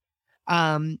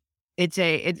um, it's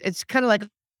kind of like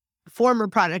former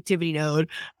productivity node,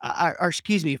 or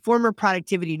excuse me, former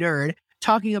productivity nerd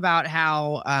talking about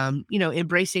how,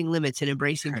 embracing limits and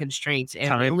embracing constraints and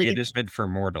Time only management for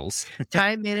mortals.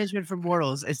 time management for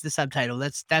mortals is the subtitle.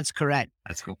 That's correct.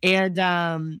 That's cool.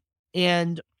 And,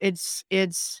 it's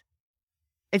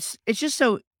just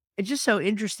so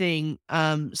interesting,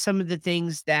 some of the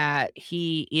things that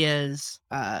he is,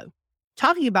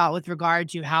 talking about with regard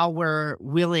to how we're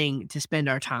willing to spend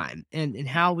our time and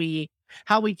how we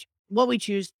ch what we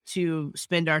choose to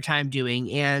spend our time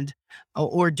doing and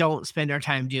or don't spend our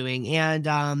time doing,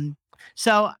 and,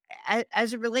 so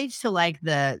as it relates to, like,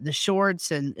 the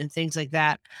shorts and things like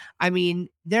that, I mean,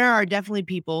 there are definitely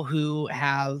people who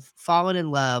have fallen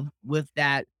in love with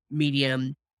that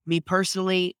medium. Me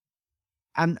personally,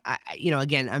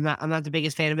 again, I'm not the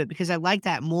biggest fan of it because I like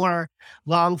that more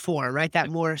long form, right? That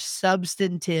Yep. more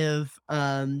substantive,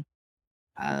 f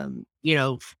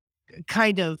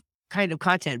kind of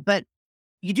content, but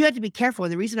you do have to be careful,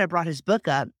 and the reason I brought his book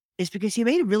up is because he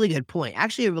made a really good point,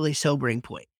 actually a really sobering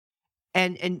point,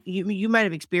 and you might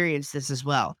have experienced this as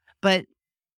well, but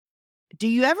do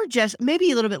you ever just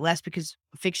maybe a little bit less because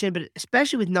fiction, but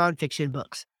especially with nonfiction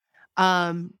books,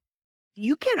 um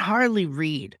you can hardly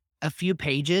read a few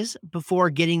pages before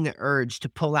getting the urge to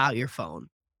pull out your phone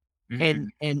Mhm.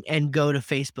 and go to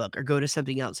Facebook or go to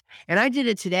something else. And I did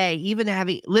it today, even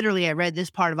having literally I read this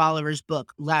part of Oliver's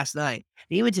book last night.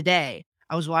 And even today,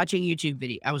 I was watching a YouTube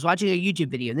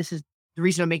video, and this is the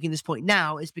reason I'm making this point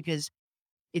now is because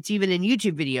it's even in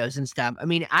YouTube videos and stuff. I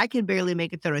mean, I can barely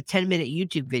make it through a 10-minute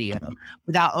YouTube video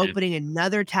without Yeah. opening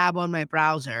another tab on my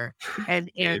browser and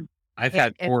Yeah. and I've and,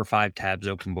 had 4 or 5 tabs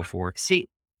open before. See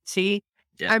see?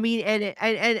 Yeah. I mean,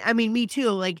 and I mean, me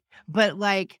too, like, but,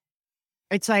 like,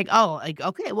 it's like, oh, like,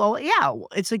 okay, well, yeah,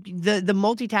 it's like the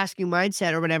multitasking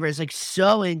mindset or whatever is, like,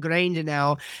 so ingrained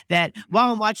now that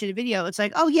while I'm watching a video, it's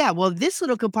like, "Oh, yeah, well, this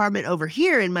little compartment over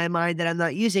here in my mind that I'm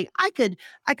not using, I could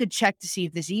check to see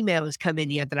if this email has come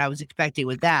in yet that I was expecting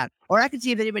with that, or I could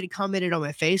see if anybody commented on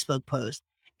my Facebook post."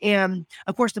 And,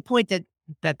 of course, the point that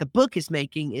the book is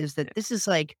making is that this is,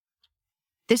 like,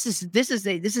 this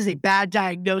is a bad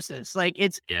diagnosis. Like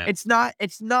Yeah. it's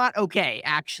not okay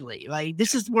actually. Like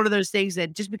this is one of those things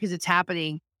that just because it's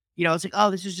happening, it's like,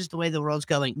 oh, this is just the way the world's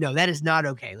going. No, that is not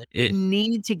okay. Like we It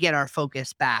need to get our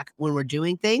focus back when we're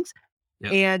doing things.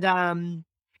 Yep. And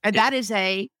It that is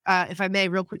if I may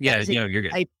real quick, that Yeah, is you're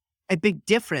good. a, a big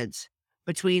difference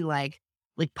between like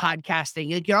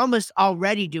podcasting. Like you're almost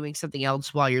already doing something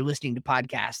else while you're listening to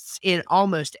podcasts in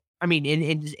almost I mean,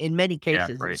 in many Yeah, cases,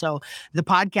 and right. so the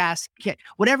podcast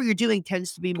whatever you're doing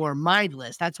tends to be more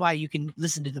mindless. That's why you can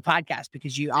listen to the podcast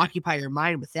because you Yeah. occupy your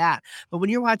mind with that. But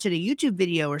when you're watching a YouTube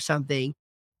video or something,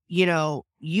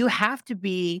 you have to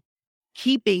be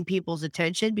keeping people's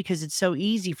attention because it's so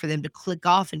easy for them to click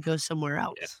off and go somewhere Yeah.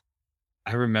 else.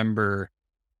 I remember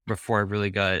before I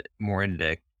really got more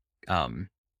into, um,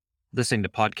 listening to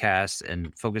podcasts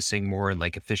and focusing more on,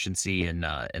 like, efficiency and,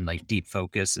 like, deep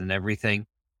focus and everything.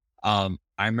 I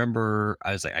remember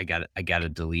I was like, I gotta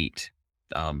delete,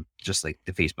 just like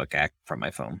the Facebook app from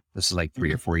my phone. This is like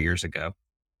 3 or Mhm. 4 years ago.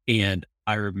 And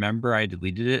I remember I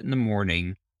deleted it in the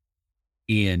morning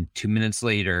and 2 minutes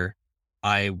later,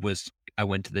 I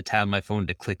went to the tab on my phone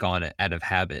to click on it out of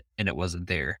habit and it wasn't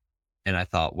there. And I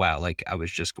thought, wow, like I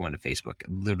was just going to Facebook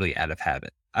literally out of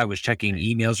habit. I was checking Right.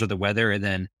 emails or the weather and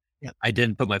then Yep. I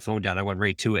didn't put my phone down. I went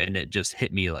right to it and it just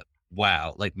hit me like,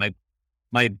 wow, like my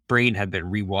brain had been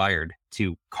rewired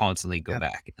to constantly go Yep.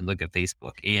 back and look at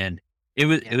Facebook. And it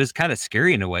Yep. was kind of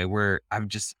scary in a way where I'm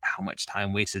just how much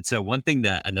time wasted. So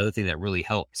another thing that really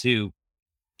helped too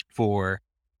for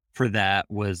that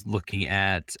was looking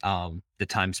at the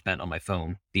time spent on my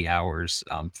phone, the hours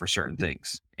for certain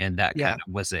things. And that kind Yeah.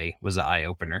 of was an eye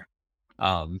opener.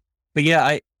 But yeah,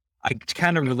 I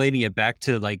kind of relating it back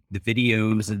to like the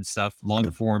videos and stuff,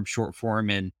 long form, short form,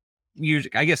 and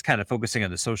I guess kind of focusing on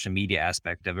the social media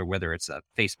aspect of it, whether it's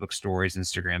Facebook stories,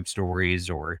 Instagram stories,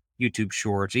 or YouTube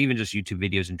shorts, or even just YouTube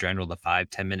videos in general, the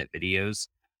 5-10 minute videos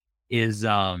is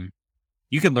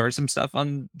you can learn some stuff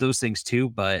on those things too,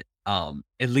 but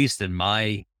at least in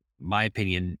my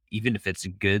opinion, even if it's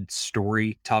good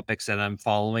story topics that I'm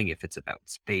following, if it's about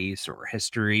space or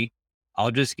history,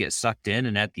 I'll just get sucked in.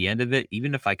 And at the end of it,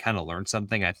 even if I kind of learn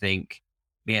something, I think,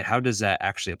 man, how does that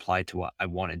actually apply to what I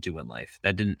want to do in life?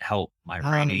 That didn't help my Oh,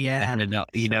 writing. That yeah. didn't,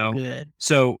 So good.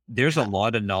 So there's a Yeah,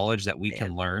 lot of knowledge that we man.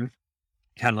 can learn.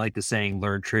 Kind of like the saying,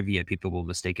 learn trivia, people will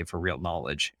mistake it for real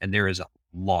knowledge. And there is a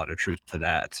lot of truth to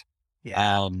that.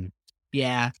 Yeah. Um,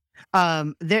 Yeah.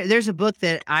 There's a book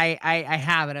that I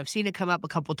have, and I've seen it come up a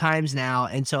couple times now,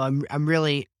 and so I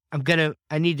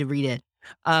need to read it.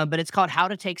 But it's called How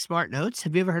to Take Smart Notes.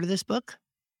 Have you ever heard of this book?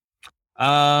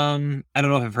 I don't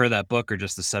know if I've heard that book or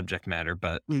just the subject matter,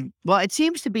 but Well, it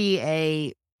seems to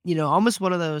be almost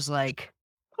one of those like,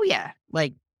 oh yeah,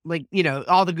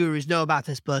 all the gurus know about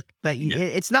this book, but yeah,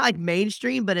 it's not like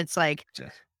mainstream, but it's like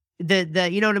just the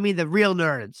you know what I mean? The real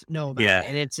nerds know about it, yeah,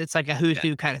 and it's like a who's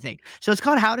yeah, who kind of thing. So it's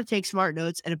called How to Take Smart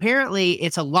Notes, and apparently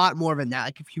it's a lot more than that.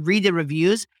 Like if you read the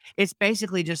reviews, it's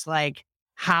basically just like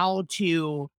how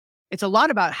to. It's a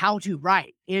lot about how to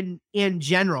write in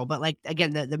general, but like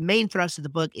again, the main thrust of the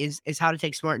book is how to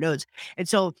take smart notes. And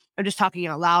so I'm just talking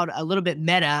out loud a little bit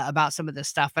meta about some of this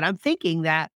stuff, but I'm thinking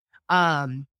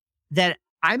um that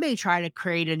I may try to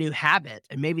create a new habit.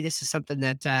 And maybe this is something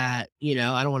that, I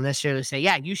don't want to necessarily say,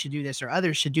 yeah, you should do this or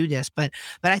others should do this, but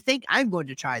I think I'm going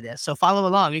to try this. So follow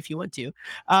along if you want to.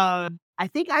 I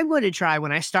think I'm going to try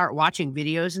when I start watching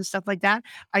videos and stuff like that.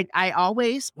 I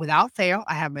always, without fail,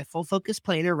 I have my full focus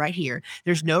planner right here.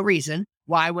 There's no reason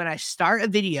why when I start a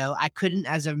video, I couldn't,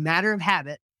 as a matter of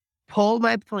habit, pull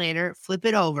my planner, flip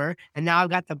it over, and now I've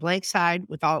got the blank side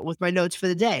with my notes for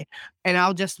the day. And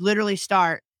I'll just literally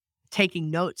start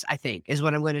taking notes, I think, is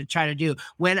what I'm gonna try to do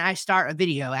when I start a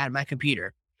video at my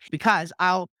computer. Because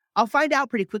I'll find out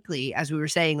pretty quickly, as we were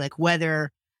saying, like,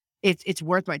 whether it's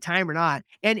worth my time or not.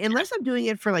 And unless I'm doing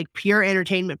it for, like, pure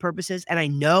entertainment purposes, and I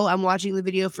know I'm watching the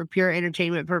video for pure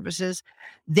entertainment purposes,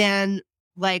 then,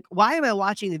 like, why am I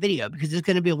watching the video? Because it's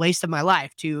gonna be a waste of my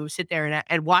life to sit there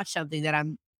and watch something that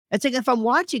it's like if I'm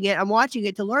watching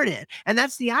it to learn it, and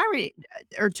that's the irony,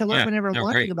 or to learn yeah. whatever I'm No,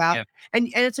 learning great, about, yeah, and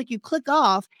it's like you click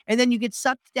off, and then you get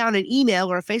sucked down an email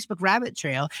or a Facebook rabbit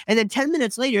trail, and then 10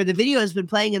 minutes later, the video has been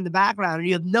playing in the background, and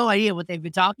you have no idea what they've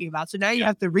been talking about, so now you yeah.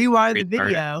 have to rewind the Restart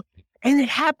it. video, and it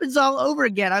happens all over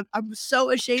again. I'm so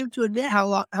ashamed to admit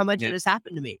how much it Yeah, has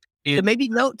happened to me. So it maybe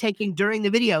note taking during the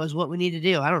video is what we need to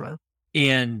do. I don't know.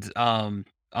 and on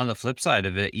the flip side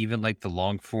of it, even like the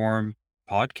long form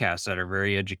podcasts that are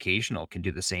very educational can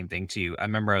do the same thing to you. I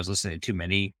remember I was listening to too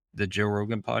many the Joe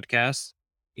Rogan podcasts,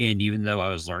 and even though I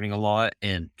was learning a lot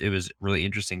and it was really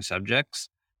interesting subjects,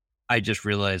 I just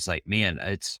realized like, man,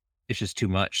 it's just too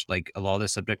much. Like a lot of the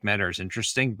subject matter is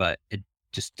interesting, but it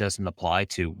just doesn't apply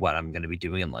to what I'm going to be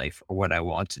doing in life or what I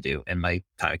want to do. And my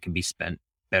time can be spent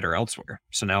better elsewhere.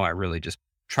 So now I really just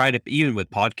try to, even with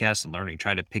podcasts and learning,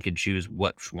 try to pick and choose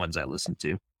which ones I listen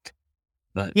to.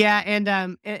 But Yeah,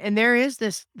 and there is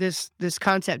this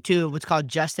concept too of what's called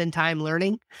just in time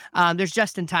learning. There's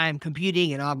just in time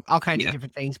computing and all kinds of yeah,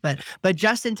 different things, but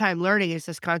just in time learning is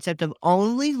this concept of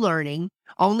only learning,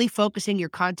 only focusing your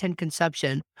content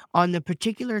consumption on the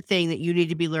particular thing that you need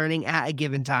to be learning at a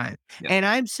given time. yeah, And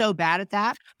I'm so bad at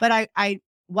that, but I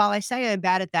while I say I'm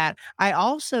bad at that,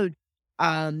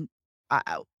 um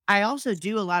I also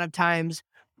do a lot of times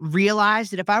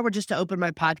realize that if I were just to open my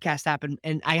podcast app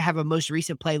and I have a most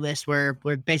recent playlist where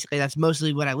basically that's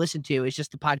mostly what I listen to is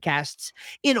just the podcasts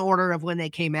in order of when they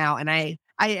came out. And I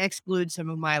exclude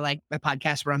some of my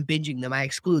podcasts where I'm binging them. I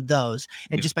exclude those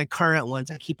and yeah, just my current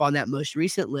ones I keep on that most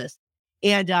recent list.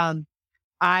 And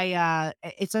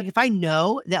it's like if I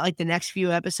know that like the next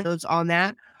few episodes on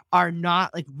that are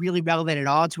not like really relevant at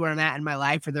all to where I'm at in my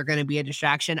life, or they're going to be a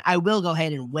distraction, I will go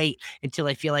ahead and wait until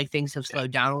I feel like things have Yeah.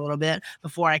 slowed down a little bit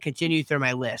before I continue through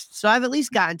my list. So I've at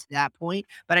least gotten to that point,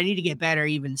 but I need to get better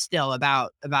even still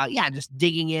about yeah, just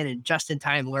digging in and just in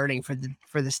time learning for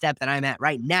the step that I'm at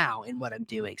right now in what I'm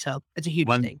doing. So it's a huge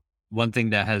One thing. one thing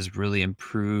that has really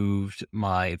improved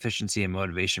my efficiency and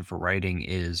motivation for writing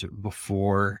is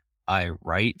before I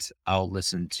write, I'll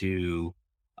listen to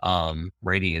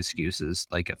writing excuses,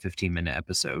 like a 15-minute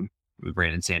episode with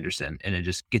Brandon Sanderson, and it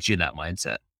just gets you in that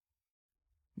mindset.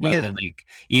 Rather Yeah. than like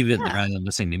even Yeah. rather than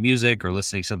listening to music or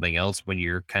listening to something else when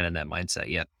you're kind of in that mindset.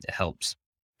 Yeah, it helps.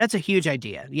 That's a huge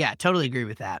idea. Yeah, totally agree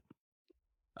with that.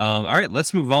 All right,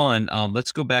 let's move on.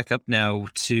 Let's go back up now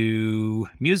to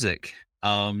music.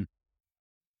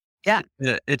 Yeah.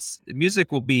 It's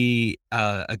music will be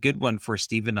a good one for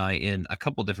Steve and I in a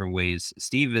couple different ways.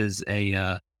 Steve is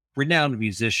a renowned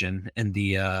musician in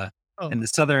Oh, the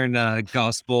southern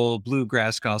gospel,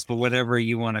 bluegrass gospel, whatever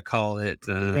you want to call it.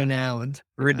 renowned.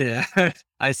 Yeah.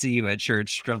 I see you at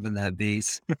church strumming that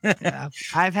bass. Yeah.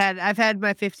 I've had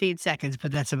my 15 seconds,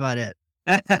 but that's about it.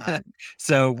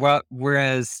 So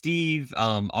whereas Steve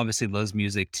obviously loves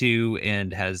music too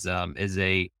and has is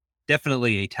a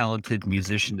definitely a talented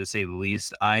musician to say the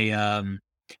least. I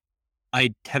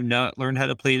have not learned how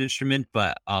to play an instrument,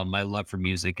 but my love for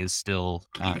music is still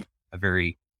a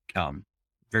very um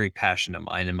very passion of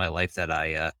mine in my life that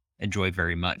I enjoy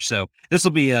very much. So this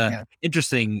will be a Yeah.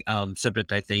 interesting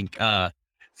subject, I think.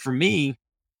 For me,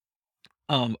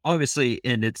 obviously,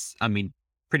 and it's, I mean,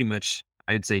 pretty much,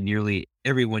 I'd say nearly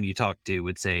everyone you talk to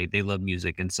would say they love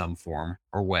music in some form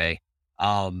or way.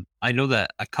 I know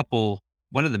that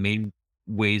one of the main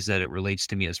ways that it relates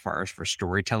to me as far as for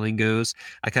storytelling goes,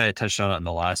 I kind of touched on it in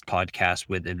the last podcast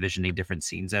with envisioning different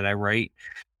scenes that I write,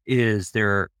 is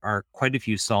there are quite a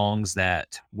few songs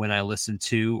that when I listen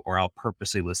to, or I'll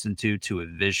purposely listen to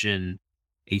envision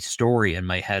a story in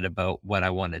my head about what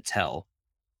I want to tell.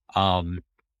 Um,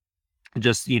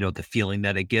 just, the feeling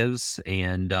that it gives,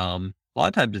 and, a lot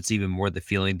of times it's even more the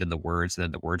feeling than the words, and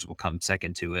then the words will come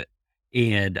second to it,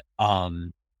 and,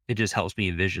 it just helps me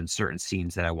envision certain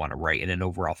scenes that I wanna write and an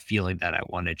overall feeling that I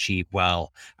wanna achieve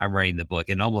while I'm writing the book.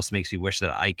 It almost makes me wish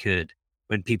that I could,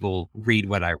 when people read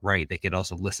what I write, they could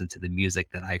also listen to the music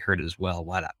that I heard as well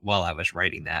while I was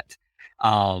writing that.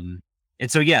 Um, and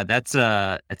so, yeah,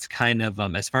 it's kind of,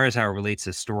 as far as how it relates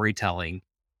to storytelling,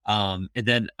 and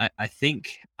then I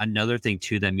think another thing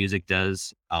too that music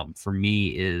does, for me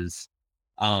is,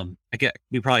 I get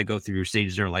we probably go through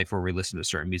stages in our life where we listen to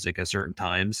certain music at certain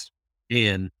times,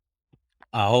 and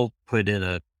I'll put in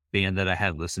a band that I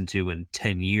hadn't listened to in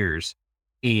 10 years,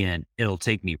 and it'll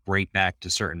take me right back to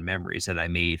certain memories that I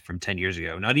made from 10 years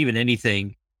ago. Not even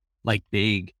anything like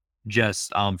big,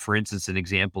 just, for instance, an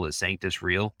example is Sanctus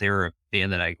Real. They were a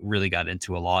band that I really got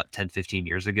into a lot 10, 15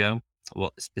 years ago.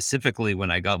 Well, specifically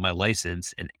when I got my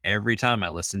license, and every time I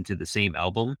listened to the same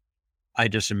album, I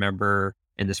just remember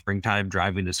in the springtime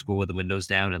driving to school with the windows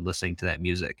down and listening to that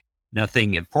music.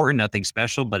 Nothing important, nothing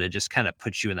special, but it just kind of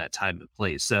puts you in that time and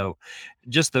place. So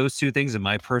just those two things in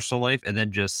my personal life, and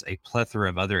then just a plethora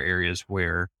of other areas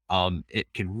where it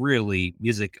can really,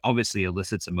 music obviously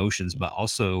elicits emotions, but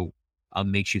also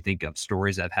makes you think of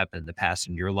stories that have happened in the past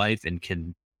in your life and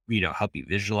can, help you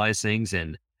visualize things.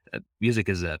 And music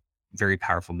is a very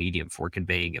powerful medium for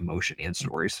conveying emotion and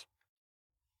stories.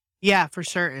 Yeah, for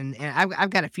certain. And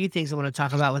I've got a few things I want to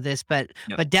talk about with this, Yep.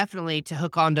 but definitely to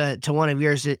hook on to one of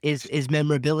yours is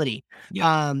memorability.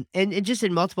 Yep. And just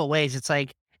in multiple ways. It's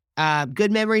like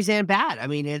good memories and bad. I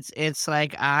mean, it's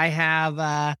like I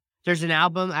have there's an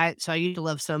album I used to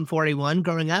love Sum 41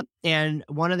 growing up, and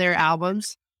one of their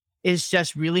albums is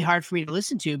just really hard for me to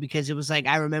listen to because it was like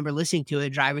I remember listening to it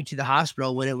driving to the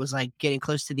hospital when it was like getting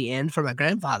close to the end for my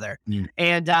grandfather. Mm.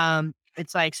 And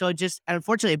it's like so it just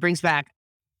unfortunately it brings back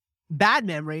bad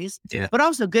memories, Yeah. but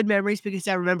also good memories because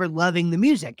I remember loving the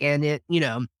music and it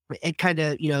kind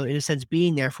of, in a sense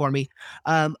being there for me.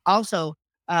 Also,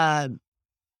 um,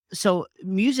 so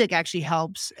music actually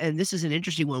helps, and this is an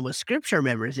interesting one with scripture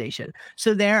memorization.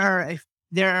 So there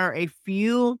are a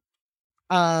few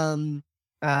um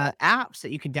apps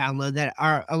that you can download that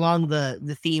are along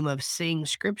the theme of sing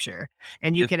scripture,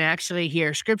 and you Yep. can actually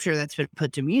hear scripture that's been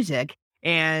put to music,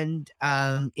 and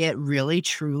it really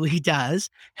truly does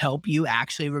help you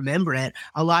actually remember it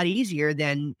a lot easier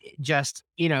than just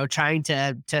trying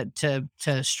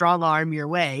to strong arm your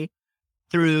way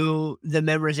through the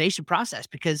memorization process,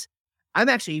 because I'm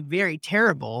actually very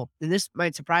terrible, and this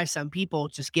might surprise some people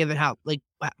just given how like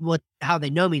what how they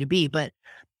know me to be, but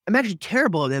I'm actually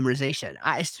terrible at memorization.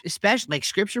 Especially like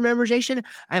scripture memorization,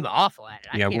 I'm awful at it.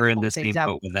 I Yeah, can't we're in pull the things same out.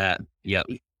 boat with that. Yep.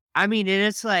 I mean, and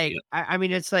it's like, Yep. I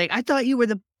mean, it's like, I thought you were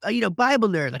the, Bible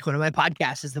nerd. Like one of my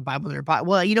podcasts is the Bible nerd.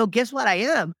 Well, guess what? I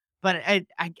am, but I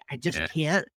just Yeah.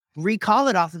 can't recall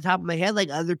it off the top of my head like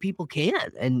other people can.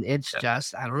 And it's Yep.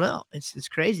 just, I don't know. It's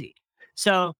crazy.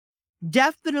 So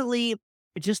definitely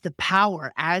just the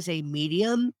power as a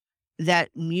medium that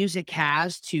music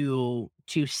has to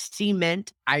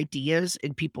cement ideas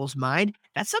in people's mind.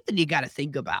 That's something you got to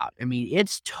think about. I mean,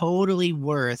 it's totally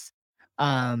worth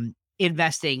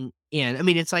investing in. I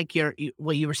mean, it's like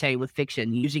what you were saying with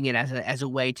fiction, using it as a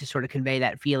way to sort of convey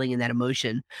that feeling and that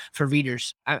emotion for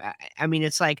readers. I mean,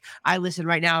 it's like I listen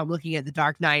right now. I'm looking at the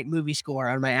Dark Knight movie score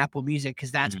on my Apple Music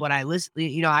because that's Mhm. what I listen.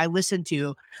 I listen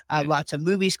to Yeah. lots of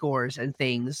movie scores and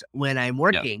things when I'm Yep.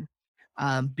 working.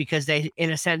 Because they,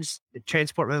 in a sense,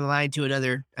 transport my mind to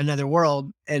another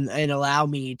world and allow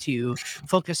me to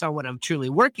focus on what I'm truly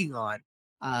working on.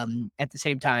 At the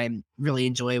same time, really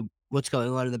enjoy what's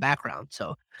going on in the background.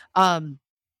 Um,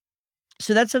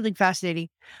 so that's something fascinating.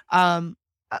 Um,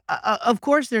 of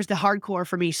course, there's the hardcore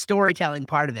for me storytelling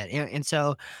part of it, and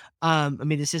so, I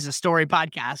mean, this is a story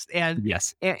podcast,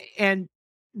 Yes. and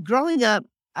growing up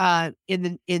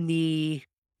in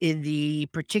the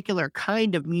particular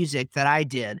kind of music that I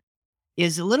did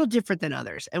is a little different than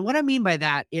others. And what I mean by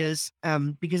that is,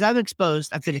 because I've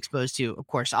been exposed to, of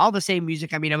course, all the same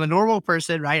music. I mean, I'm a normal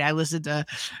person, right? I listen to,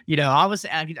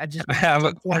 I just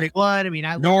turned 41. I mean,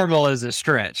 I listen. Normal is a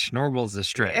stretch. Normal is a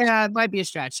stretch. Yeah, it might be a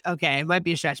stretch. Okay, it might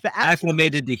be a stretch, but as it relates,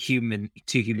 Acclimated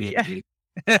to yeah. humanity.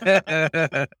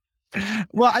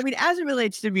 Well, I mean, as it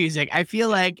relates to music, I feel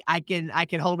like I can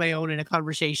hold my own in a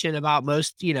conversation about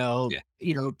most, Yeah.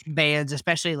 bands,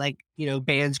 especially like,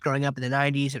 bands growing up in the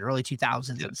 90s and early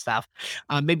 2000s Yep. and stuff.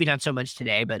 Maybe not so much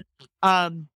today, but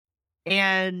um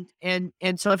and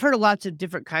so I've heard lots of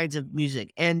different kinds of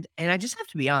music, and I just have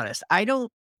to be honest. I don't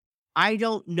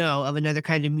know of another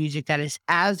kind of music that is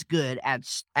as good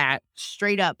at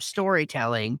straight up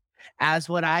storytelling as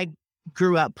what I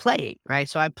grew up playing, right?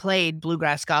 So I played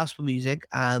bluegrass gospel music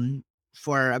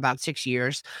for about 6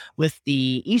 years with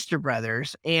the Easter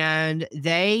Brothers, and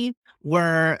they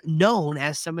were known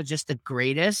as some of just the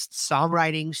greatest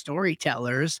songwriting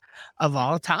storytellers of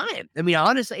all time. I mean,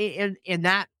 honestly, in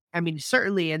that, I mean,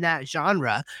 certainly in that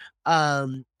genre of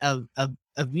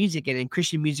music and in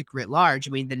Christian music writ large.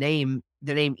 I mean, the name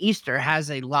Easter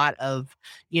has a lot of,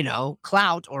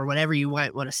 clout or whatever you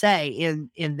might want to say in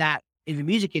the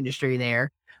music industry there.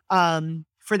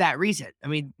 For that reason. I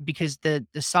mean, because the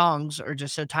songs are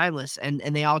just so timeless and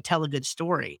they all tell a good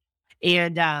story.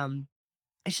 And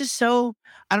it's just so,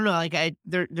 I don't know, like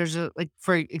there's a, like,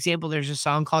 for example, there's a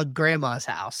song called Grandma's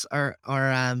House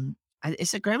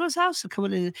is it Grandma's House?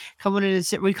 Coming in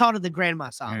and we called it the grandma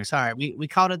song. Mm. Sorry. We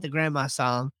called it the grandma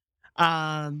song.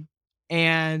 Um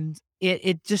and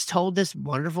it just told this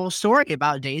wonderful story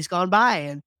about days gone by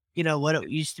and what it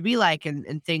used to be like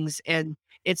and things. And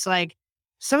it's like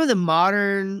some of the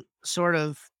modern sort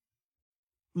of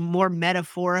more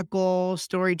metaphorical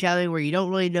storytelling where you don't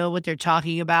really know what they're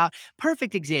talking about.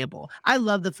 Perfect example. I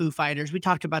love the Foo Fighters. We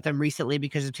talked about them recently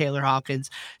because of Taylor Hawkins.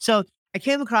 So I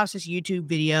came across this YouTube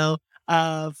video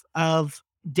of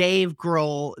Dave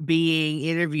Grohl being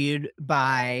interviewed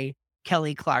by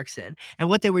Kelly Clarkson. And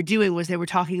what they were doing was they were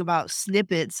talking about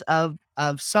snippets of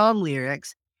song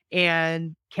lyrics.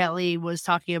 And Kelly was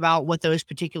talking about what those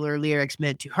particular lyrics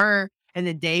meant to her. And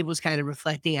then Dave was kind of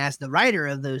reflecting as the writer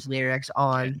of those lyrics Yeah.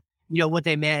 on, what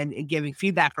they meant and giving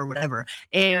feedback or whatever.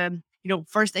 And,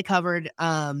 first they covered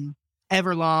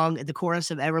Everlong, the chorus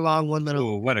of Everlong, one little,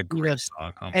 Oh, what a you know, great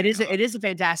song. Oh it my is god. it is a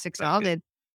fantastic So song. good.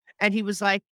 And he was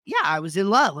like, "Yeah, I was in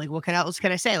love." Like, what else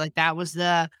can I say? Like,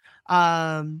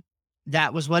 um,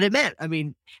 that was what it meant. I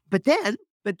mean, but then,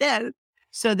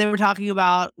 so they were talking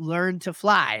about "Learn to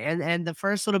Fly," and the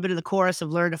first little bit of the chorus of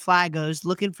 "Learn to Fly" goes,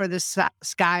 "Looking for the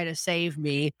sky to save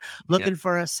me, Yep. looking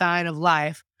for a sign of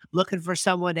life, looking for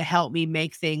someone to help me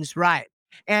make things right."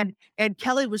 And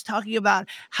Kelly was talking about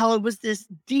how it was this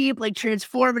deep, like,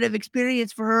 transformative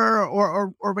experience for her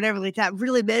or whatever, like, that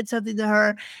really meant something to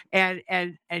her. And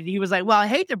he was like, "Well, I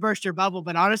hate to burst your bubble,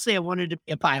 but honestly, I wanted to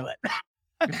be a pilot."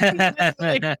 She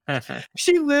literally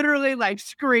she literally, like,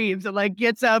 screams and, like,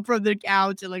 gets up from the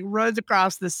couch and, like, runs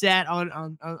across the set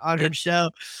on her It show.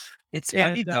 it's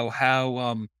And, funny though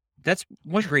how, that's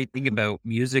one great thing about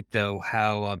music though,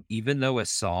 how, even though a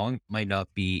song might not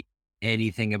be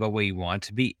anything about what you want it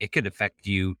to be, it could affect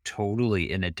you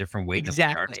totally in a different way than what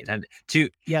charts exactly. tend to.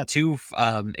 Yep.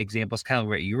 Examples, kind of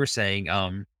what you were saying,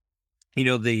 or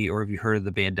have you heard of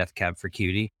the band Death Cab for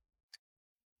Cutie?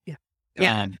 Yeah.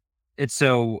 Yeah. Um, it's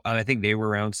so I think they were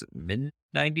around mid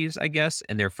 '90s, I guess,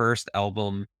 and their first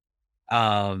album,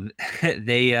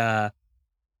 they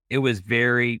it was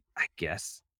very, I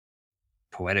guess,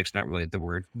 poetic's not really the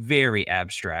word, very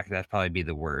abstract. That'd probably be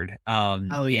the word.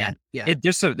 Oh, yeah. And Yeah. it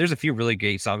there's a few really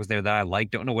great songs there that I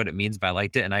like. Don't know what it means, but I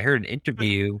liked it. And I heard an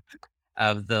interview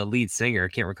of the lead singer. I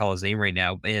can't recall his name right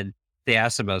now. And they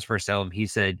asked him about his first album. He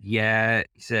said, "Yeah,"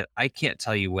 he said, "I can't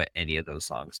tell you what any of those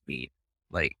songs mean."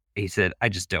 Like he said, "I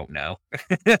just don't know."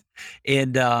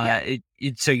 And Yeah.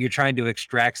 so you're trying to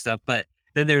extract stuff, but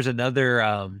then there's another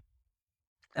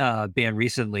band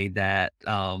recently that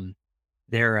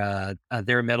they're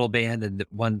a metal band, and the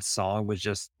one song was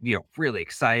just, really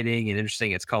exciting and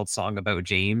interesting. It's called "Song About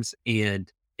James,"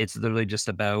 and it's literally just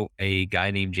about a guy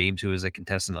named James who is a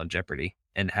contestant on Jeopardy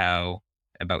and how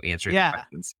about answering Yeah.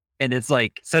 questions. And it's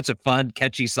like such a fun,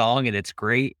 catchy song, and it's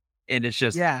great. And it's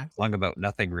just Yeah. a song about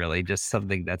nothing really, just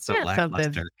something that's so Yeah, something.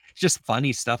 lackluster. It's just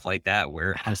funny stuff like that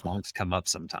where how songs come up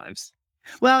sometimes.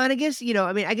 Well, and I guess,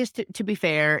 I mean, I guess to be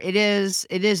fair, it is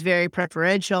very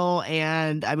preferential,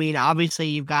 and I mean, obviously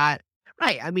you've got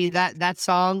right. I mean, that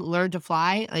song "Learn to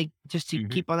Fly," like, just to Mhm.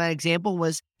 keep on that example,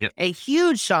 was Yep. a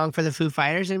huge song for the Foo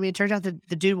Fighters. I mean, it turns out that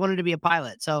the dude wanted to be a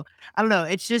pilot. So, I don't know,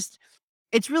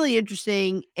 it's really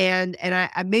interesting, and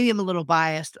I maybe I'm a little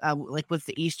biased, like with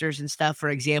the Easters and stuff, for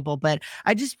example, but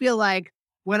I just feel like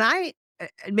when and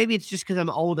maybe it's just because I'm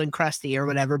old and crusty or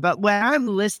whatever, but when I'm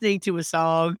listening to a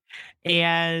song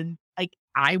and like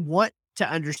I want to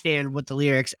understand what the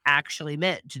lyrics actually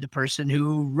meant to the person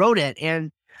who wrote it,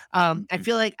 and I Mhm.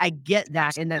 feel like I get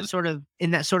that Absolutely.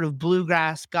 in that sort of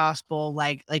bluegrass gospel,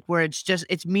 like where it's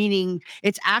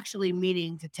actually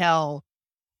meaning to tell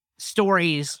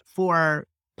stories for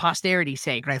posterity's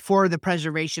sake, right? For the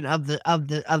preservation of the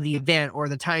event or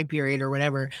the time period or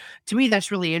whatever. To me,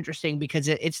 that's really interesting because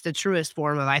it's the truest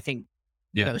form of, I think,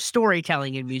 Yeah.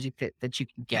 storytelling in music that you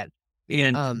can get.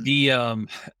 And Um,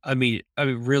 I mean,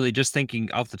 really just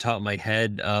thinking off the top of my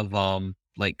head of,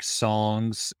 like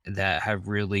songs that have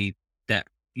really that,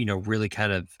 really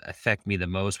kind of affect me the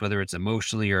most, whether it's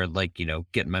emotionally or like,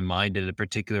 getting my mind in a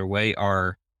particular way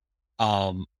are,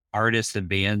 um, artists and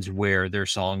bands where their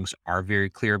songs are very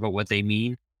clear about what they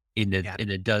mean, yeah. and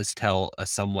it does tell a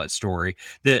somewhat story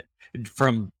that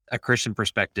from a Christian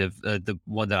perspective, the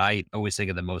one that I always think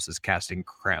of the most is Casting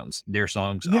Crowns. Their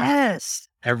songs are Yes.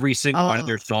 every single one of Oh,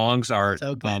 their songs are,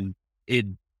 so good. it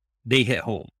they hit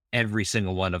home, every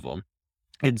single one of them.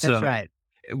 And That's so, right.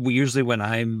 we usually when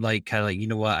I'm, like, kinda like, "You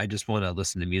know what? I just wanna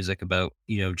listen to music about,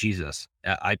 Jesus."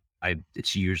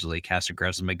 It's usually Casting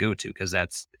Crowns is my go-to because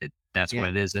that's what Yeah.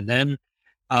 it is. And then,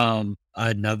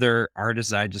 another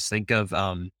artist I just think of,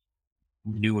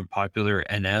 new and popular,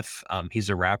 NF, he's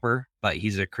a rapper, but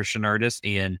he's a Christian artist,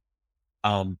 and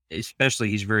especially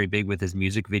he's very big with his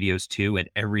music videos too, and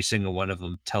every single one of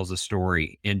them tells a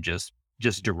story in just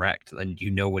direct, and you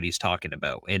know what he's talking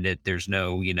about, and there's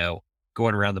no,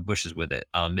 going around the bushes with it.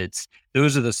 It's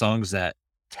those are the songs that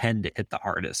tend to hit the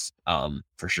hardest,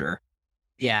 for sure.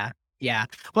 Yeah, yeah.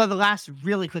 Well, the last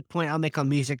really quick point I'll make on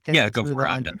music, then Yeah, let's go move for it.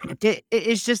 I'm on. done.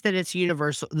 It's just that it's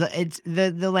universal.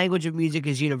 The language of music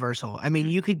is universal. I mean, Mhm.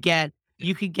 Yeah,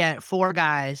 you could get 4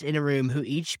 guys in a room who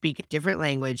each speak a different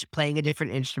language, playing a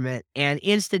different instrument, and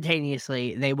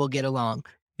instantaneously they will get along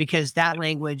because that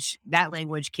language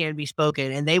can be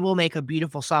spoken, and they will make a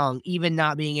beautiful song, even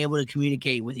not being able to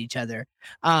communicate with each other.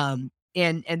 And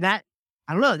that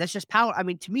I don't know, that's just power. I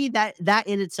mean, to me, that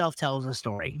in itself tells a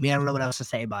story. I mean, I don't know what else to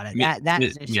say about it. me, That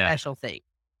is a yeah. special thing.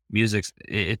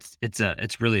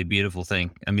 It's really a beautiful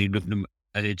thing. I mean,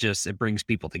 it brings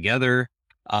people together,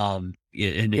 and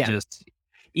it Yeah. just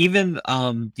even,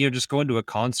 just going to a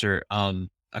concert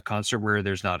where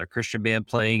there's not a Christian band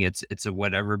playing, it's a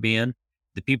whatever band.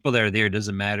 The people that are there, it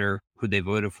doesn't matter who they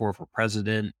voted for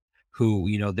president, who,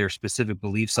 their specific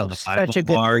beliefs on Oh, the Bible such a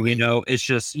good are, point. it's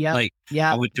just Yep. like I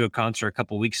Yep. went to a concert a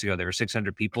couple weeks ago. There were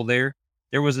 600 people there.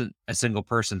 There wasn't a single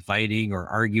person fighting or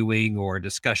arguing or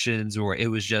discussions, or it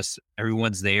was just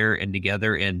everyone's there and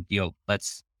together, and,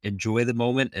 let's enjoy the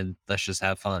moment and let's just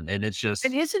have fun. And And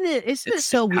isn't it it's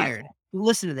so weird? powerful.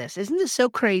 Listen to this. Isn't this so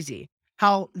crazy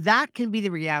how that can be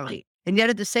the reality? And yet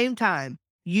at the same time,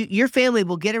 your family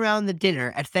will get around the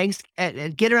dinner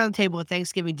get around the table at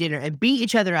Thanksgiving dinner and beat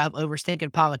each other up over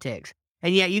stinking politics.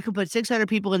 And yet you can put 600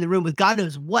 people in the room with God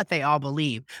knows what they all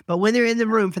believe. But when they're in the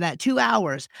room for that 2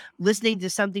 hours listening to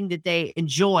something that they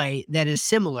enjoy that is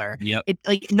similar, Yep. it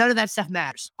like none of that stuff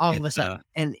matters all of a It's, sudden.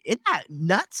 And isn't that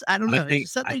nuts? I don't know. It's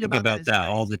just I something think about that about is that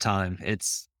all crazy. the time.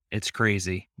 It's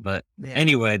crazy. But Yeah.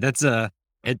 anyway, that's,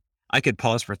 it I could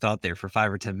pause for thought there for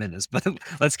 5 or 10 minutes, but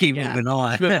let's keep Yeah. moving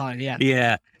on. Let's move on. Yeah.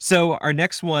 Yeah. So our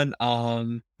next one,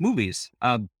 movies.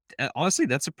 Honestly,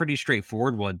 that's a pretty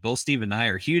straightforward one. Both Steve and I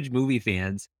are huge movie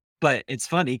fans, but it's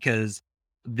funny because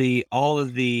the all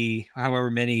of the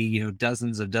however many,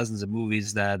 dozens of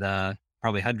movies that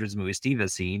probably hundreds of movies Steve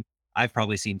has seen, I've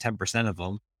probably seen 10% of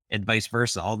them, and vice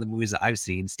versa. All the movies that I've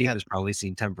seen, Steve Yep. has probably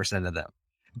seen 10% of them.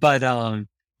 But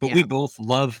but we Yeah. both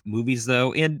love movies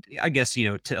though, and I guess,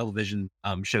 television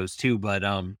shows too, but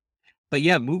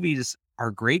yeah, movies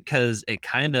are great because it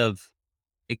kind of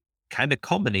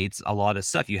culminates a lot of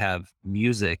stuff. You have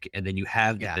music, and then you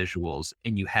have the Yeah. visuals,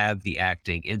 and you have the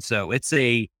acting, and so it's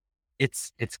a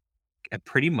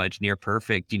pretty much near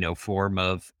perfect, form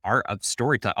of art of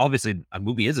storytelling. Obviously, a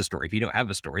movie is a story. If you don't have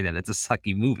a story, then it's a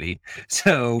sucky movie.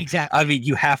 So, I Exactly. mean,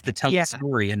 you have to tell a Yeah.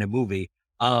 story in a movie.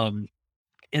 Um,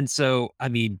 and so, I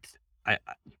I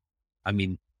I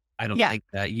mean, I don't Yeah. think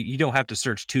that you don't have to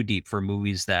search too deep for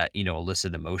movies that,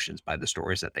 elicit emotions by the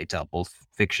stories that they tell, both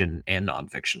fiction and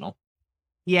non-fictional.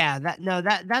 Yeah, that's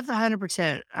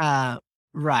 100%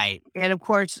 right. And of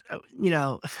course,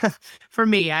 for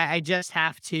me, I just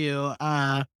have to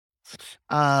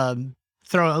um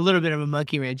throw a little bit of a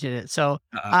monkey wrench in it. So,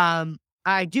 Uh, um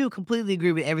I do completely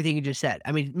agree with everything you just said.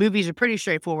 I mean, movies are pretty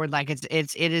straightforward. Like it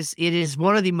is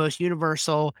one of the most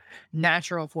universal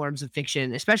natural forms of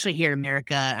fiction, especially here in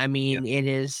America. I yeah. mean, it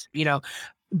is,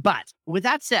 but with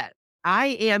that said, I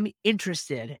am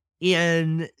interested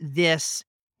in this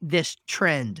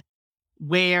trend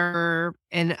where,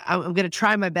 and I'm gonna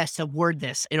try my best to word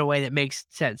this in a way that makes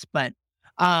sense, but,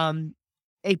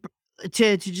 a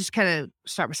to just kinda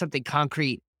start with something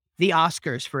concrete, the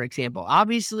Oscars, for example.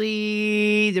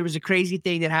 Obviously, there was a crazy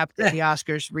thing that happened at the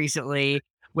Oscars recently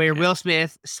where Yeah. Will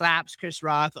Smith slaps Chris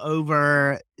Rock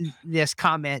over this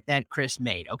comment that Chris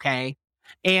made, okay?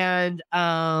 And,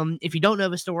 if you don't know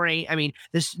the story, I mean,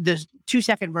 this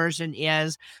 2-second version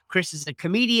is Chris is a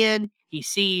comedian. He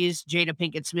sees Jada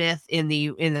Pinkett Smith in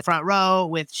the front row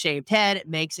with shaved head,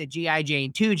 makes a GI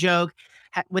Jane 2 joke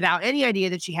without any idea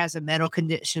that she has a medical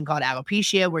condition called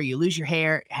alopecia where you lose your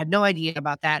hair. Had no idea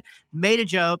about that. Made a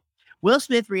joke. Will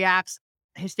Smith reacts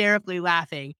hysterically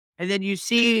laughing. And then you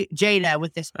see Jada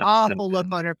with this Oh, so awful look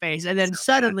bad. on her face. And then So bad.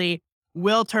 suddenly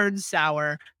Will turns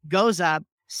sour, goes up,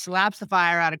 slaps the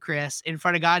fire out of Chris in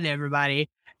front of God and everybody.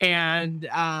 And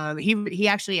he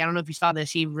actually, I don't know if you saw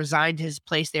this, he resigned his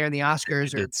place there in the I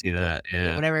Oscars or did see that,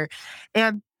 yeah. whatever.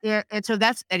 And so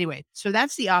that's anyway. So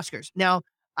that's the Oscars. Now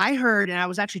I heard, and I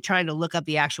was actually trying to look up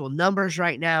the actual numbers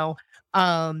right now,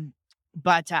 um,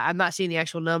 but I'm not seeing the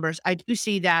actual numbers. I do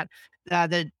see that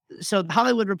the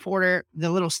Hollywood Reporter, the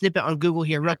little snippet on Google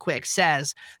here, real quick,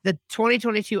 says the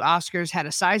 2022 Oscars had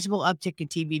a sizable uptick in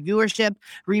TV viewership,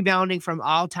 rebounding from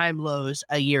all-time lows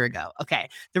a year ago. Okay,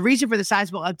 the reason for the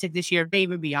sizable uptick this year may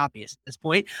even be obvious at this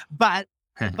point, but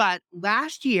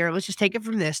last year, let's just take it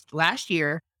from this. Last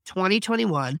year,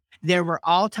 2021, there were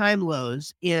all-time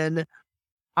lows in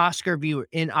Oscar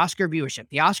viewership.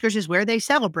 The Oscars is where they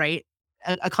celebrate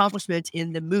accomplishments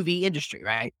in the movie industry,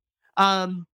 right?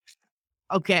 Um,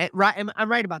 okay, right.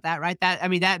 I'm right about that, right? That I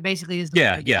mean, that basically is the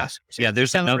Yeah, point of the yeah. Oscars. Yeah,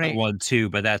 there's another Celebrate. one too,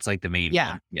 but that's, like, the main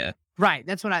Yeah, one. Yeah. right.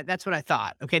 That's what I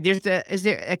thought. Okay, is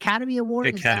there Academy Award?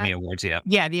 Is Academy that Awards, yeah.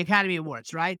 yeah, the Academy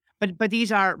Awards, right? But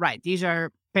these are right. These are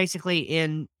basically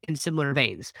in similar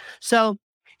veins. So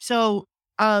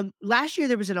last year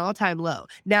there was an all-time low.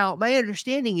 Now, my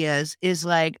understanding is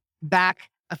like back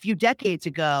a few decades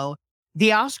ago, the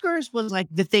Oscars was like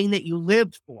the thing that you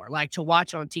lived for, like to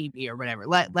watch on TV or whatever.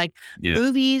 Like Yeah.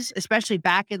 movies, especially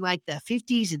back in like the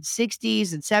 50s and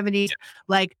 60s and 70s, Yeah.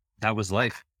 like That was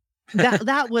life.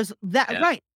 that was that Yeah.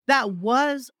 right. That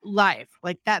was life.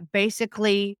 Like, that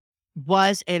basically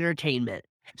was entertainment.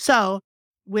 So,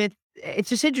 with it's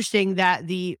just interesting that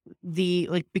the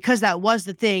like, because that was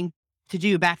the thing to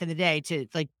do back in the day to,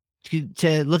 like,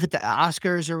 to look at the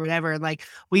Oscars or whatever, and, like,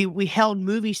 we held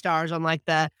movie stars on, like,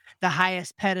 the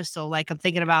highest pedestal, like, I'm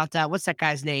thinking about, what's that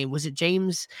guy's name? Was it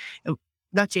James uh,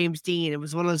 not James Dean, it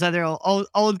was one of those other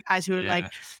old guys who were, Yeah.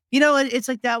 like, it's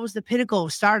like that was the pinnacle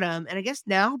of stardom, and I guess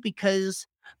now because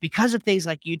of things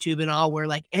like YouTube and all where,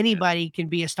 like, Yeah. anybody can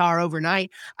be a star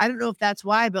overnight, I don't know if that's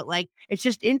why, but, like, it's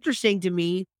just interesting to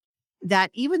me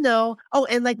that even though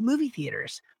and, like, movie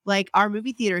theaters, like, our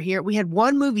movie theater here, we had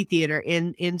one movie theater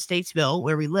in Statesville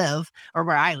where we live or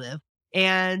where I live,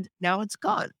 and now it's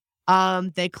gone.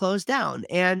 They closed down,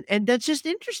 and that's just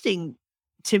interesting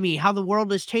to me how the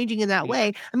world is changing in that Yeah.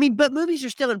 way. I mean, but movies are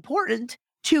still important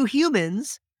to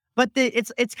humans, but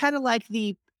it's kinda like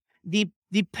the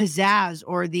the pizzazz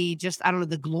or the just, I don't know,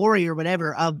 the glory or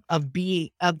whatever of being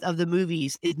of the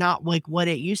movies is not like what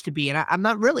it used to be, and I'm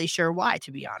not really sure why,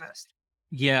 to be honest.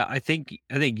 Yeah, I think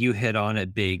you hit on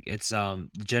it big. It's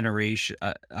generation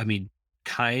I mean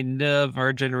kind of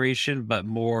our generation, but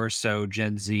more so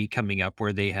Gen Z coming up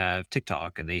where they have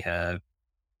TikTok and they have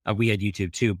we had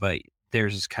YouTube too, but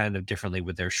theirs is kind of differently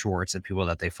with their shorts and people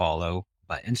that they follow,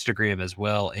 but Instagram as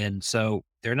well. And so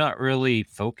they're not really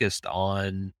focused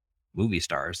on movie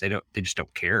stars. They just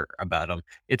don't care about them.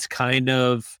 It's kind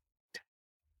of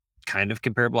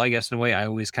comparable, I guess, in a way. I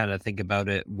always kind of think about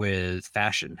it with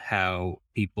fashion, how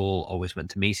people always went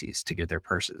to Macy's to get their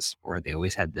purses, or they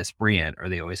always had this brand, or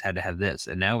they always had to have this.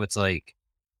 And now it's like,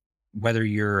 whether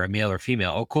you're a male or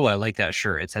female, oh, cool, I like that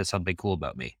shirt. It says something cool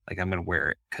about me. Like I'm gonna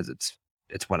wear it because it's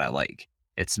what I like.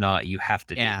 It's not you have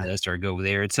to do Yeah, this or go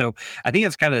there. And so I think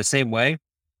it's kind of the same way.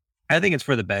 I think it's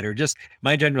for the better. Just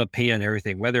my general opinion on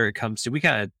everything, whether it comes to we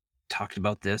kind of talked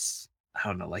about this, I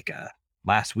don't know, like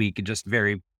last week and just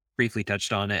very briefly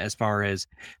touched on it as far as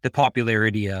the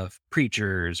popularity of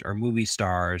preachers or movie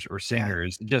stars or yeah,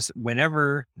 singers. Just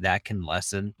whenever that can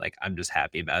lessen, like I'm just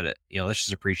happy about it. Let's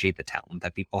just appreciate the talent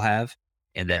that people have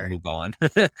and then sure. move on.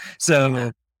 Yeah,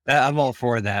 So I'm all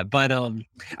for that. But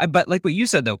like what you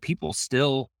said though, people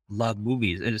still love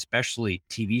movies and especially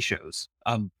TV shows.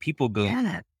 People go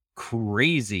yeah,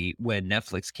 crazy when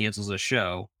Netflix cancels a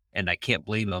show, and I can't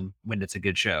blame them when it's a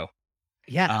good show.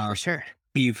 yeah, for Uh, sure.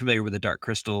 are you familiar with the Dark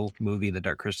Crystal movie, the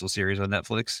Dark Crystal series on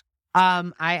Netflix?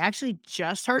 I actually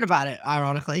just heard about it,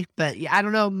 ironically, but yeah, I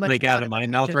don't know much Like out about of it, my but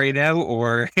mouth just right now,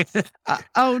 or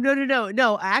oh, no, no, no,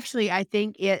 no, actually, I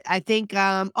think,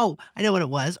 oh, I know what it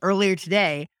was. Earlier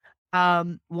today,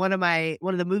 one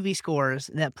of the movie scores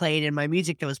that played in my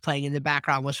music that was playing in the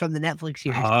background was from the Netflix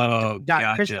series, oh, Dark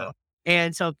gotcha. Crystal,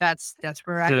 and so that's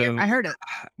where So, I heard it.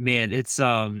 man, it's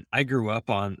I grew up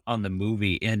on the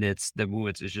movie, and it's the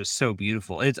movie is just so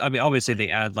beautiful. It's I mean, obviously they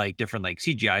add like different like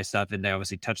CGI stuff, and they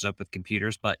obviously touch it up with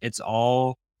computers, but it's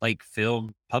all like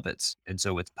film puppets, and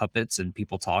so it's puppets and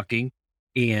people talking,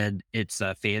 and it's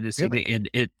a fantasy Really? thing,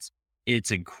 and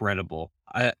it's incredible.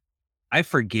 I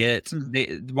forget Hmm,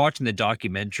 they watching the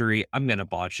documentary. I'm gonna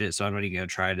botch it, so I'm not even gonna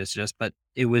try this. Just, but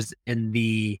it was in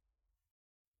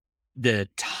the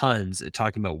tons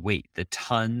talking about weight, the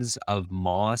tons of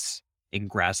moss and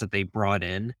grass that they brought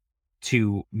in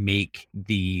to make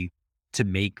the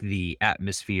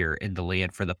atmosphere in the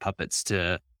land for the puppets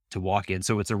to walk in.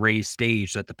 So it's a raised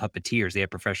stage that the puppeteers, they have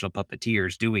professional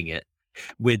puppeteers doing it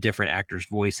with different actors'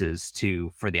 voices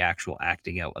to for the actual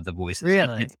acting out of the voices. And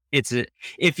really? it's a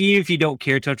if you don't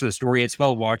care too much of the story, it's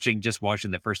well watching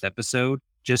the first episode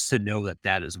just to know that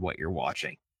that is what you're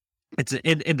watching.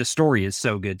 And the story is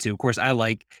so good too. Of course, I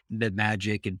like the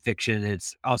magic and fiction.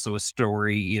 It's also a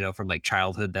story, from like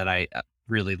childhood that I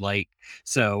really like.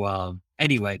 So,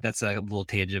 anyway, that's a little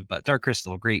tangent, but Dark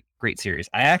Crystal, great series.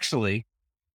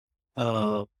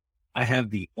 Uh, I have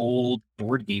the old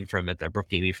board game from it that Brooke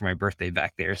gave me for my birthday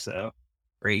back there. So,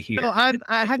 right So here.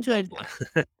 I have It's to an ad old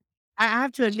one. I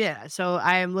have to admit, so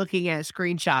I am looking at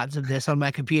screenshots of this on my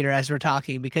computer as we're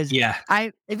talking because Yeah,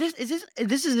 I this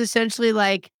is essentially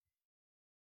like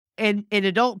an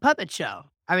adult puppet show.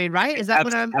 I mean, right? Is that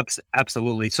what I'm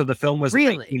absolutely. So the film was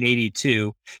really?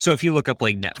 1982. So if you look up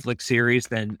like Netflix series,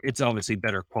 then it's obviously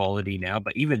better quality now.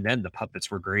 But even then, the puppets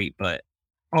were great. But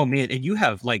oh man, and you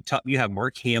have like you have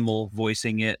Mark Hamill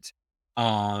voicing it.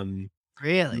 Um,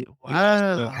 Really? you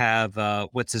also Wow. have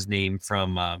what's his name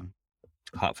from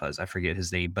Hot Fuzz? I forget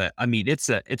his name, but I mean it's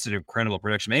an incredible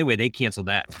production. Anyway, they canceled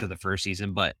that after the first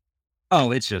season, but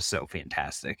oh, it's just so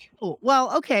fantastic. Oh,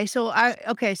 well, okay, so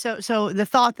the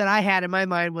thought that I had in my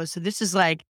mind was, so this is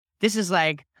like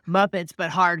Muppets, but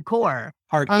hardcore.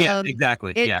 Hard, yeah,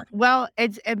 exactly, It yeah. well,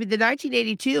 it's I mean, the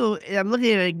 1982 I'm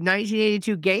looking at a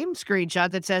 1982 game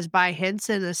screenshot that says by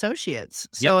Henson Associates.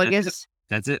 Yep, So I that's it. guess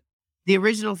That's it. the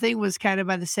original thing was kind of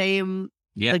by the same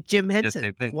Yep, like Jim just Henson.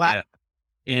 same thing. What? Yeah.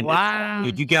 And it's Wow.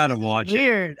 dude, you gotta That's watch it.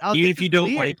 weird. Oh, Even this if is you don't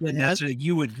weird, like it man. necessarily,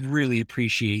 you would really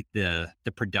appreciate the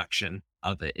production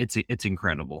of it. It's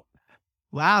incredible.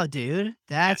 Wow, dude. Yeah,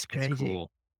 That's it's crazy.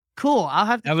 cool. Cool. I'll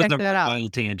have to That was check number that out. one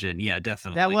tangent. Yeah,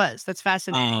 definitely. That's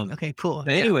fascinating. Um, Okay, cool.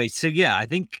 but Yeah. anyway, so yeah, I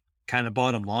think kind of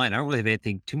bottom line, I don't really have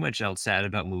anything too much else sad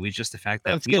about movies, just the fact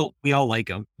that That's good. we all like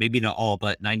them. Maybe not all,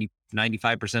 but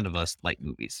 95% of us like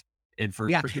movies. And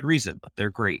Yeah. for good reason. They're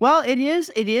great. Well, it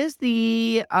is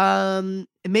the,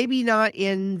 maybe not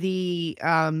in the,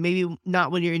 maybe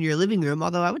not when you're in your living room,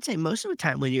 although I would say most of the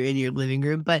time when you're in your living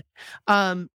room, but,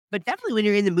 But definitely when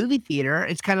you're in the movie theater,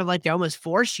 it's kind of like they almost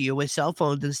force you with cell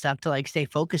phones and stuff to, like, stay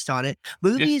focused on it.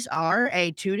 Yeah, Movies are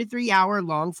a 2 to 3 hour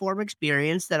long form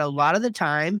experience that a lot of the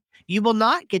time, you will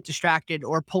not get distracted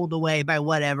or pulled away by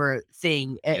whatever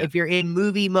thing yeah, if you're in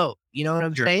movie mode, you know what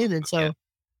I'm sure. saying? And Yeah. so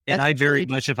And that's I very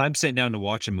absolutely much, if I'm sitting down to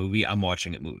watch a movie, I'm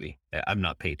watching a movie. I'm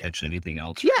not paying attention to anything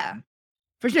else. yeah.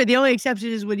 For sure. The only exception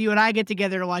is when you and I get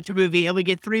together to watch a movie and we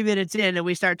get 3 minutes in and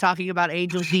we start talking about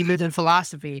angels, demons, and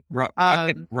philosophy.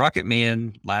 Rocket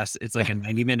Man lasts, it's like a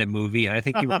 90-minute movie, and I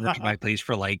think he was at my place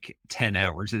for like 10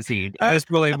 hours a scene. It was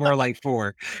really more like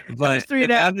 4, That was but 3 the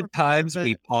and a half. amount of times But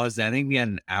we paused, I think we had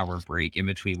an hour break in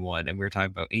between one, and we were talking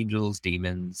about angels,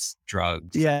 demons,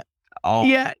 drugs, yeah. all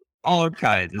Yeah. all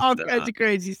kinds of All kinds stuff of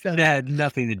crazy stuff. that had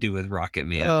nothing to do with Rocket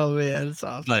Man. Oh, man. That's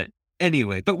awesome. But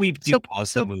anyway, but we do So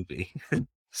pause the so movie.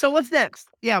 so what's next?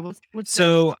 Yeah. What's next?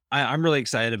 So I'm really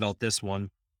excited about this one.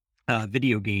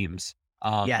 Video games.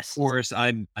 Of Yes. course,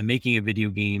 I'm making a video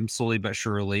game slowly but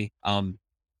surely. And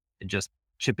just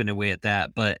chipping away at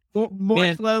that. But More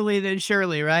man, slowly than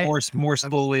surely, right? more Um,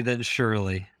 slowly than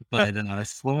surely. But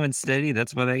slow and steady.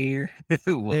 That's what I hear.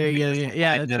 Well, there you go. Yeah,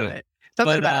 yeah, I that's know. right.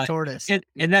 Something But about a tortoise.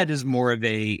 and that is more of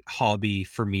a hobby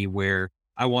for me where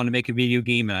I want to make a video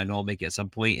game and I know I'll make it at some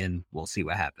point and we'll see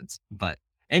what happens. But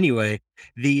anyway,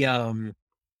 the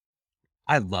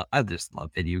I just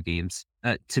love video games.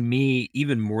 To me,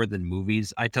 even more than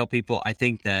movies, I tell people I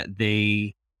think that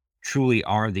they truly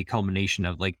are the culmination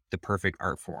of like the perfect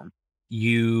art form.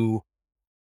 You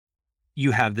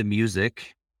you have the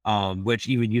music, which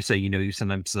even you say, you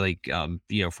sometimes like,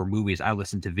 for movies, I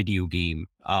listen to video game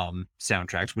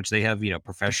soundtracks, which they have,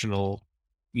 professional,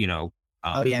 you know,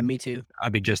 Oh, um, yeah, me too.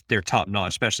 I mean, just they're top notch,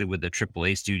 especially with the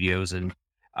AAA studios, and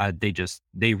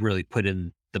they really put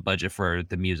in the budget for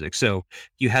the music. So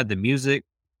you had the music,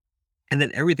 and then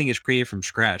everything is created from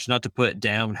scratch. Not to put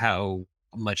down how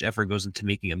much effort goes into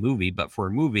making a movie, but for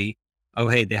a movie, oh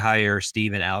hey, they hire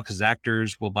Steve and Alex as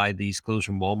actors. We'll buy these clothes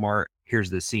from Walmart. Here's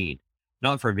the scene.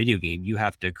 Not for a video game. You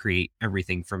have to create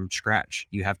everything from scratch.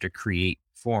 You have to create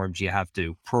forms. You have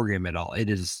to program it all. It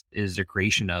is a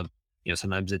creation of,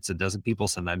 sometimes it's a dozen people,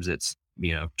 sometimes it's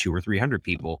 200 or 300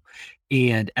 people,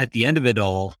 and at the end of it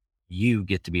all, you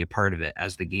get to be a part of it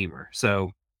as the gamer.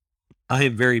 So I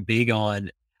am very big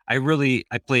on I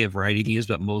play a variety of games,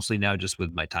 but mostly now just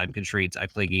with my time constraints, I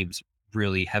play games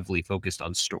really heavily focused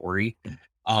on story.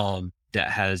 That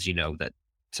has, that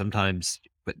sometimes,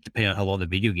 but depending on how long the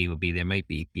video game will be, there might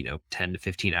be, 10 to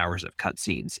 15 hours of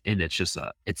cutscenes. And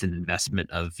it's an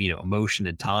investment of, emotion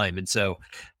and time. And so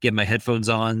get my headphones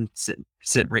on,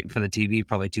 sit right in front of the TV,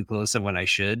 probably too close to when I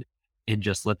should, and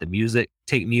just let the music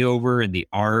take me over and the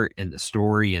art and the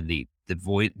story and the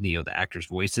voice, the actors'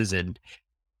 voices, and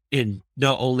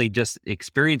not only just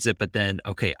experience it, but then,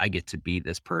 okay, I get to be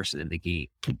this person in the game.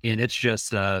 And it's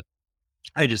just, I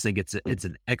just think it's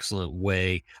an excellent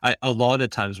way. A lot of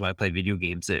times when I play video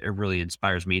games, it really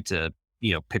inspires me to,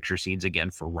 picture scenes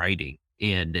again for writing.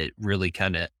 And it really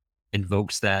kind of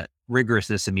invokes that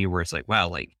rigorousness in me where it's like, wow,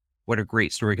 like what a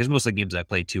great story. Cause most of the games I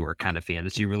play too are kind of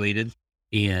fantasy related.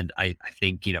 And I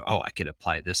think, oh, I could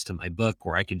apply this to my book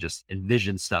or I can just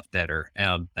envision stuff better.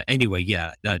 But anyway,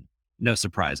 yeah, no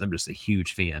surprise. I'm just a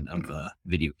huge fan of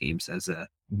video games as a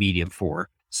medium for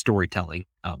storytelling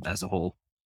as a whole.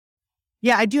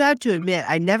 Yeah, I do have to admit,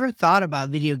 I never thought about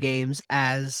video games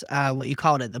as, what you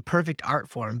called it, the perfect art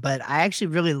form, but I actually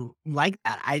really like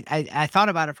that. I thought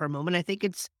about it for a moment. I think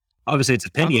it's Obviously, it's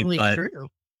opinion, probably but true.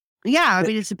 Yeah, I it,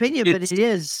 mean, it's opinion, but it's it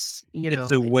is,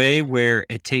 it's a way where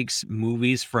it takes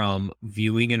movies from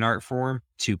viewing an art form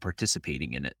to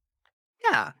participating in it.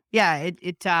 yeah, yeah,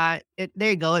 it there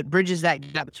you go, it bridges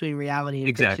that gap between reality and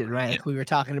fiction, Exactly. right, Yeah. like we were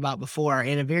talking about before,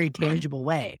 in a very tangible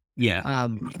way, Yeah.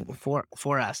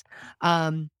 for us.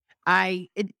 Um,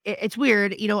 it's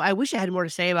weird, I wish I had more to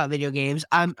say about video games.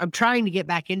 I'm trying to get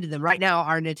back into them. Right now,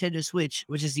 our Nintendo Switch,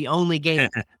 which is the only game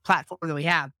platform that we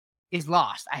have, is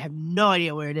lost. I have no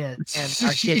idea where it is, and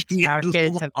our kids have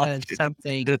done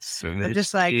something. That's I'm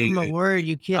just like, "Oh my word,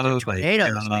 you kids are oh my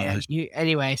tornadoes, man." gosh. You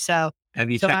anyway, Have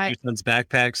you so checked I your son's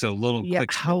backpack? So a little yeah,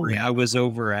 quick oh, story. I was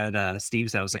over at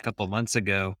Steve's house a yeah. couple months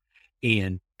ago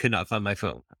and could not find my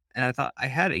phone. And I thought I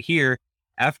had it here.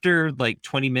 After like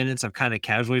 20 minutes of kind of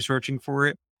casually searching for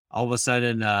it, all of a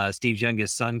sudden Steve's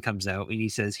youngest son comes out and he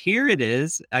says, "Here it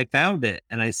is. I found it."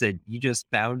 And I said, "You just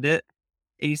found it?"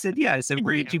 And he said, "Yeah." I said,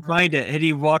 "Where did Yeah, you right. find it?" And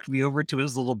he walked me over to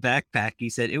his little backpack. He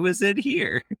said, "It was in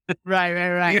here." Right,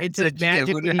 right, right. I It just said, "Gee, I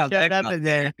wonder magically how showed that up got in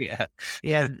there." there. Yeah.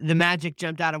 Yeah, the magic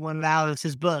jumped out of one of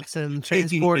Alice's books and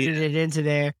transported it into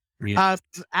there. Yeah. Uh,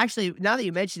 Actually, now that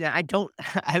you mention that, I don't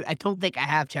I don't think I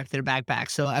have checked their backpack,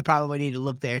 so I probably need to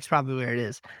look there. It's probably where it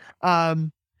is.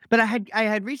 Um, but I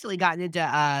had recently gotten into,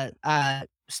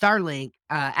 Starlink,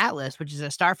 Atlas, which is a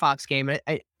Star Fox game.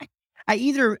 I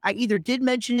either did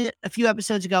mention it a few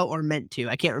episodes ago or meant to.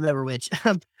 I can't remember which.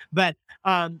 But,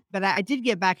 I did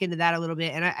get back into that a little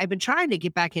bit, and I've been trying to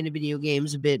get back into video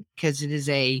games a bit because it is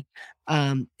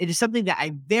something that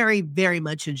I very, very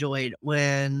much enjoyed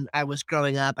when I was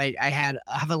growing up. I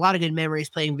have a lot of good memories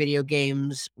playing video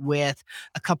games with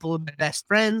a couple of my best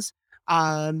friends,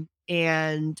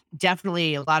 and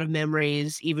definitely a lot of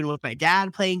memories even with my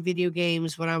dad playing video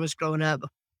games when I was growing up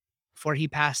before he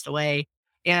passed away.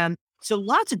 And so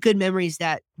lots of good memories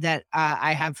that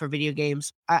I have for video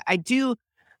games. I don't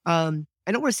want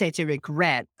to say it's a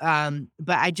regret,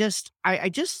 but I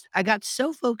got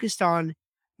so focused on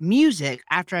music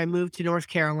after I moved to North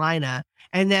Carolina,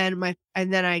 and then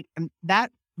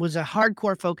that was a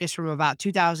hardcore focus from about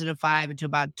 2005 until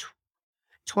about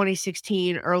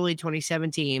 2016, early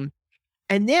 2017.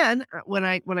 And then, when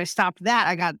I stopped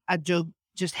that, I dove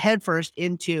just headfirst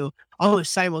into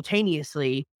almost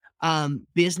simultaneously,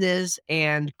 business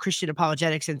and Christian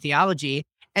apologetics and theology,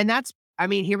 and that's I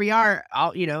mean, here we are,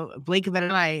 all blink of an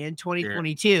eye in Sure.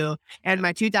 2022, and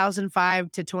my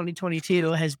 2005 to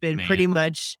 2022 has been Man. pretty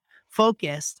much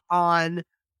focused on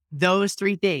those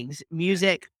 3 things: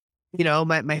 music,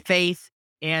 my faith,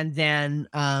 and then,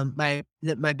 my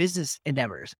business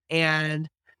endeavors, and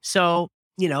so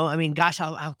I mean, gosh,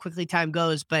 how quickly time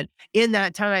goes, but in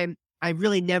that time, I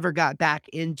really never got back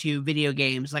into video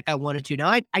games like I wanted to. Now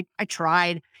I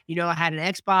tried, I had an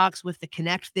Xbox with the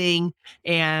Kinect thing,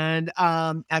 and,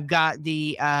 I've got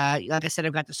like I said,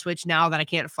 I've got the Switch now that I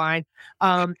can't find.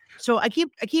 So I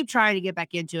keep trying to get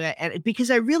back into it, and because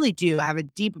I really do have a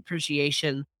deep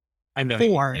appreciation I know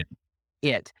you for did.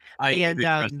 it, You've and,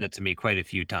 expressed that to me quite a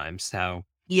few times, how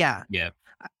yeah. yeah.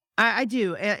 I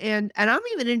do, and I'm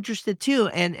even interested too,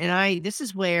 and I this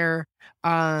is where,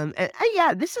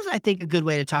 yeah, this is I think a good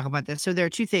way to talk about this. So there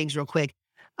are 2 things real quick.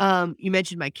 You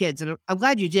mentioned my kids, and I'm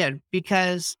glad you did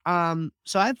because,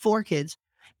 so I have 4 kids,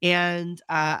 and,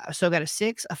 so I got a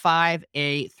 6, a 5,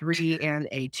 a 3, and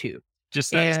a 2,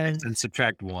 Just add 6 and and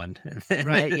subtract 1.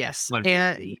 right, yes,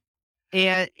 150.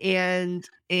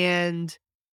 and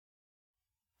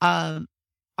Um,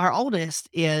 our oldest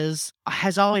has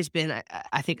always been,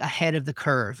 I think, ahead of the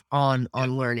curve Yeah.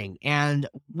 on learning, and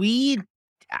we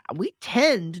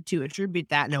tend to attribute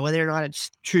that. Now, whether or not it's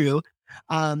true,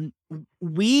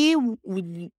 we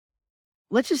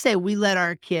let's just say we let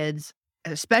our kids,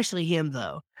 especially him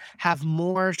though, have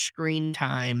more screen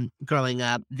time growing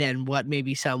up than what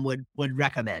maybe some would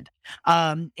recommend.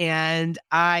 And and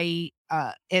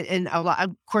a lot,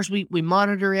 of course, we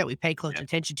monitor it, we pay close Yeah.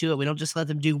 attention to it. We don't just let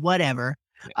them do whatever.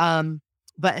 Yeah.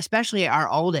 But especially our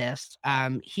oldest,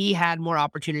 he had more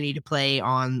opportunity to play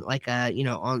on like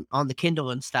on the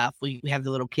Kindle and stuff. We have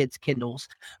the little kids Kindles.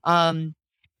 Um,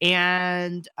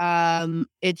 and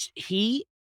it's he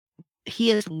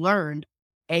has learned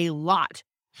a lot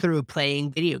through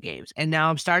playing video games, and now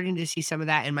I'm starting to see some of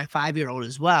that in my 5-year-old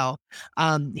as well.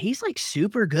 He's, like,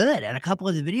 super good at a couple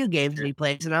of the video games that Sure. he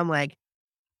plays, and I'm like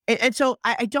and so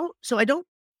I don't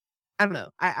know.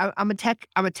 I'm a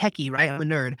techie, right? I'm a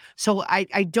nerd. So I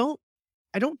don't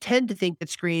tend to think that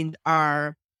screens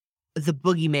are the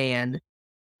boogeyman,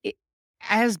 I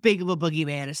as big of a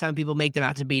boogeyman as some people make them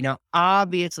out to be. Now,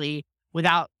 obviously,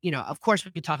 without of course,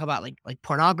 we could talk about like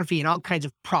pornography and all kinds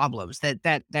of problems that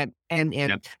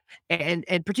Yep.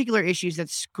 and particular issues that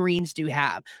screens do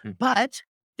have. Mm. But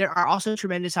there are also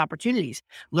tremendous opportunities.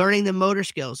 Learning the motor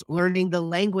skills, learning the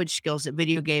language skills that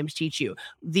video games teach you,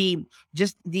 the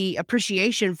just the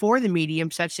appreciation for the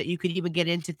medium such that you could even get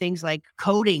into things like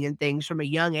coding and things from a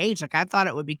young age. Like I thought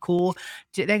it would be cool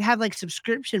they have like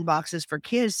subscription boxes for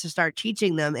kids to start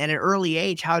teaching them at an early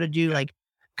age how to do Yeah. like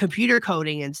computer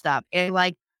coding and stuff. And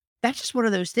like that's just one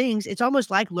of those things. It's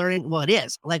almost like learning, well, it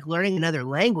is like learning another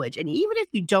language. And even if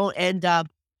you don't end up,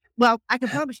 well, I can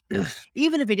promise you this,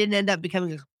 even if you didn't end up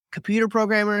becoming a computer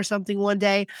programmer or something one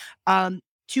day,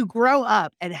 to grow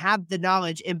up and have the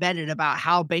knowledge embedded about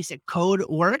how basic code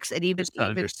works and Just to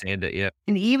understand it, yeah.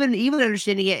 even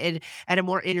understanding it at a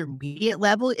more intermediate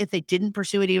level, if they didn't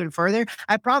pursue it even further,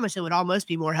 I promise it would almost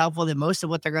be more helpful than most of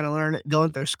what they're gonna learn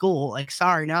going through school. Like,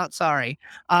 sorry, not sorry.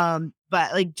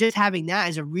 But, like, just having that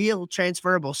as a real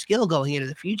transferable skill going into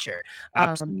the future.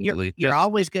 Absolutely. You're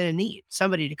always gonna need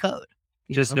somebody to code,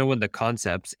 you Just know? knowing the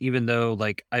concepts, even though,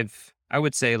 like, I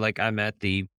would say, like, I'm at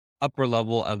the upper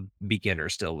level of beginner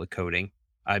still with coding.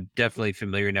 I'm definitely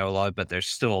familiar now a lot, but there's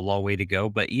still a long way to go.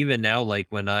 But even now, like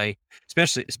when I,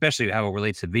 especially how it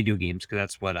relates to video games, because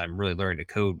that's what I'm really learning to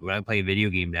code. When I play a video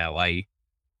game now, I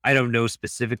don't know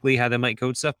specifically how they might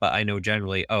code stuff, but I know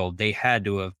generally, oh, they had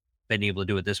to have been able to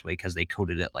do it this way because they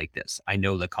coded it like this. I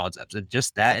know the concepts, and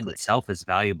just that in Exactly. itself is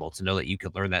valuable to know that you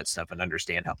could learn that stuff and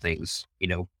understand how things,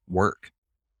 work.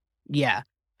 Yeah.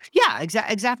 Yeah,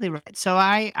 exactly right. So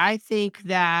I think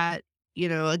that,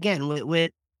 again,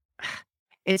 with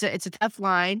it's a tough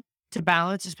line to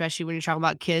balance, especially when you're talking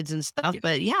about kids and stuff. Yeah.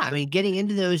 But yeah, I mean, getting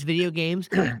into those video games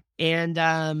and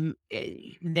I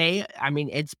mean,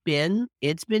 it's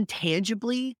been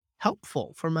tangibly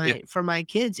helpful for Yeah. my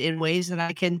kids in ways that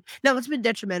I can. Now it's been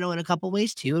detrimental in a couple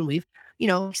ways too, and we've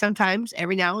sometimes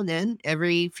every now and then,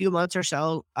 every few months or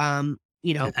so,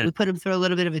 we put them through a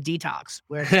little bit of a detox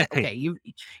where it's like, okay, you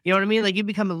know what I mean? Like you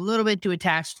become a little bit too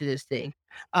attached to this thing.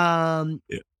 Um,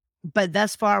 Yeah. but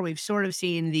thus far, we've sort of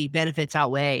seen the benefits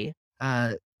outweigh,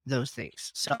 those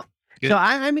things. So Good.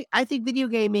 I think video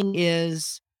gaming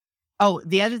is. Oh,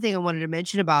 the other thing I wanted to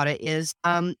mention about it is,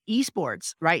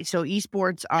 esports, right? So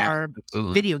esports Yeah. are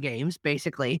Absolutely. video games,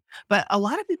 basically, but a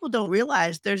lot of people don't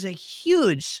realize there's a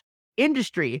huge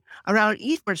industry around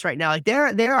esports right now. Like, there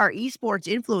are esports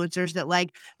influencers that,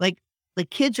 like,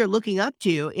 kids are looking up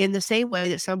to in the same way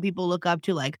that some people look up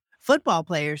to, like, football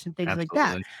players and things like that,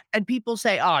 Absolutely. and people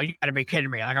say, "Oh, you gotta be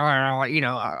kidding me," like, "Oh,"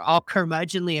 all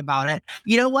curmudgeonly about it.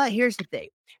 You know what? Here's the thing.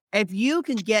 If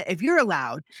you're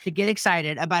allowed to get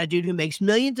excited about a dude who makes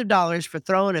millions of dollars for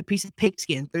throwing a piece of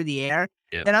pigskin through the air,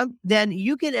 Yeah. then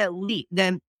you can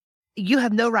then you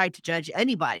have no right to judge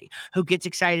anybody who gets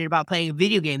excited about playing a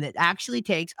video game that actually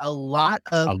takes A lot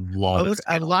of a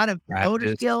skill, lot of motor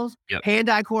practice. skills, Yep.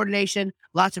 hand-eye coordination,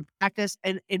 lots of practice,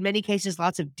 and in many cases,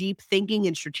 lots of deep thinking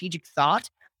and strategic thought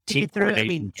to Team get through. I mean,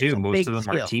 coordination it's too. a Most of big them are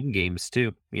skill. team games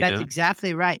too, That's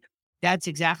exactly right. That's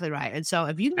exactly right. And so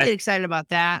if you can At get excited about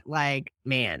that, like,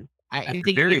 man, I at think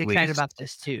the you can very get excited least, about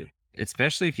this too.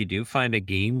 especially if you do find a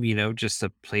game, just to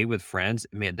play with friends,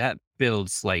 man, that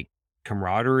builds, like,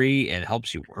 camaraderie and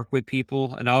helps you work with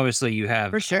people, and obviously you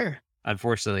have For sure.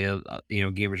 unfortunately,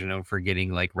 gamers are known for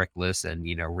getting, like, reckless and,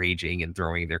 raging and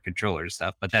throwing their controller and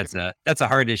stuff, but Sure. that's a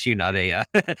hard issue, not a,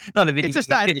 not a video It's a game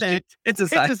side issue. effect. It's a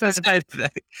It's side a side effect. side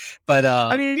effect, but,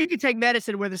 I mean, you can take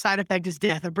medicine where the side effect is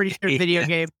death. I'm pretty sure video yeah,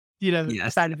 game, the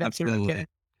yes, side effects are absolutely. okay.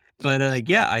 But,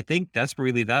 yeah, I think that's where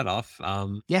we leave that off.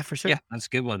 Yeah, for sure. Yeah, that's a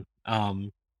good one.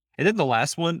 And then the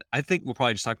last one, I think we'll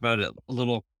probably just talk about it a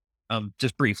little,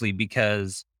 just briefly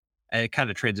because it kind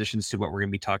of transitions to what we're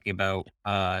gonna be talking about,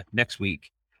 next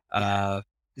week. Yeah. Uh,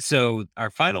 so our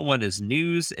final one is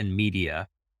news and media.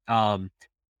 Um,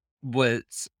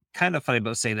 what's kind of funny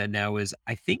about saying that now is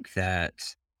I think that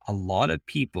a lot of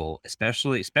people,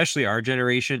 especially our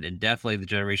generation and definitely the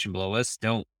generation below us,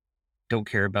 don't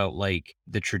care about like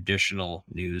the traditional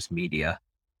news media.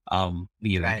 Right.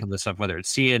 Kind of stuff, whether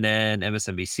it's CNN,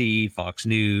 MSNBC, Fox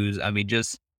News, I mean,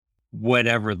 just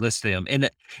whatever, list them. And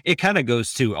it kind of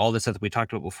goes to all the stuff that we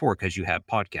talked about before, because you have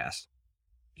podcasts,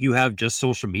 you have just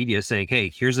social media saying, hey,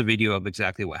 here's a video of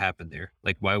exactly what happened there.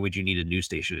 Like, why would you need a news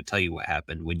station to tell you what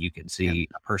happened when you can Yeah. see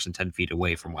a person 10 feet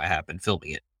away from what happened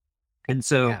filming it? And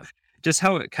so Yeah. just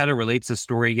how it kind of relates to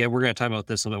story. Again, we're going to talk about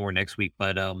this a little bit more next week,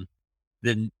 but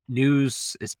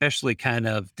news, especially kind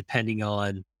of depending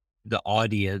on the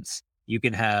audience, you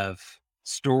can have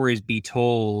stories be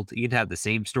told. You can have the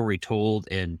same story told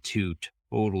in two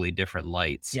totally different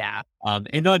lights. Yeah.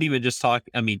 And not even just talk.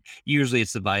 I mean, usually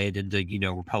it's divided into,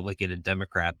 Republican and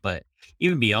Democrat, but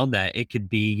even beyond that, it could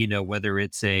be, whether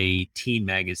it's a teen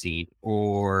magazine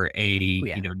or a, Oh,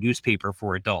 yeah. newspaper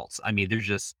for adults. I mean, there's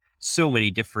just so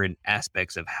many different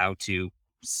aspects of how to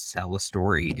sell a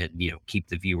story and, keep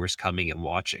the viewers coming and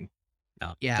watching.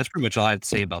 Yeah. That's pretty much all I have to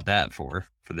say about that for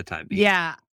the time being.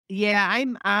 Yeah. Yeah,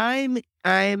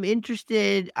 I'm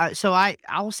interested, so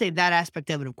I'll save that aspect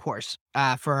of it, of course,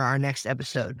 for our next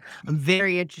episode. I'm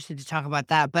very interested to talk about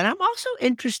that, but I'm also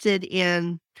interested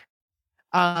in,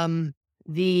 um,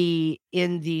 the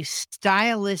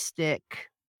stylistic,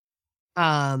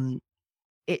 um,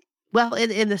 it well,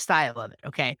 in the style of it,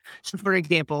 okay? So, for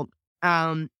example,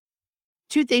 um,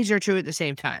 2 things are true at the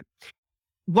same time.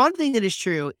 One thing that is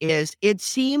true is it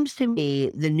seems to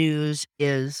me the news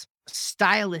is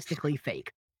stylistically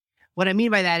fake. What I mean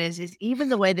by that is even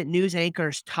the way that news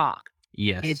anchors talk, it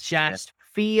Yes. Yeah. just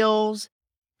feels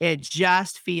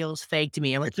fake to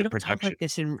me. I'm like, It's "You a don't talk like production.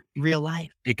 this in real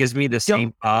life. It gives me the Don't."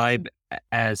 same vibe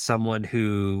as someone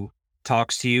who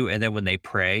talks to you and then when they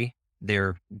pray,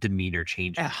 their demeanor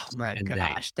changes. Oh my And they,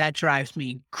 gosh, that drives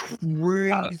me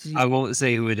I crazy. won't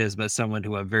say who it is, but someone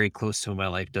who I'm very close to in my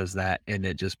life does that, and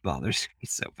it just bothers me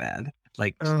so bad.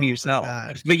 Like, just be Oh my yourself.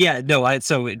 gosh. But yeah, no,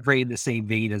 so right in the same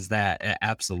vein as that,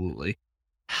 absolutely.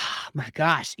 Oh my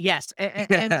gosh, yes,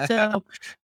 and so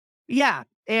yeah,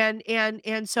 and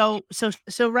so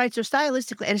right, so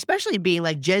stylistically, and especially being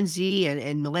like Gen Z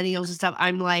and millennials and stuff,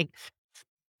 I'm like,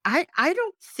 I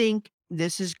don't think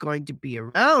this is going to be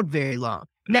around very long.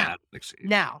 Yeah, Now, like, so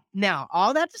now,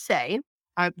 all that to say,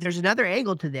 there's another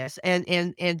angle to this,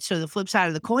 and so the flip side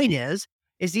of the coin is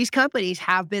these companies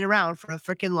have been around for a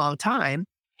freaking long time,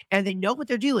 and they know what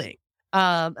they're doing.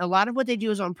 A lot of what they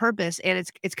do is on purpose, and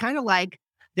it's kind of like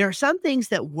there are some things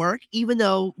that work, even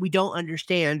though we don't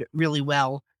understand really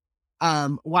well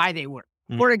why they work.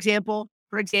 mm, For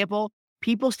example,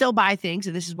 people still buy things,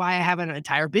 and this is why I have an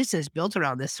entire business built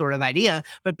around this sort of idea,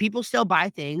 but people still buy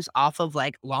things off of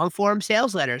like long form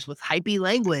sales letters with hypey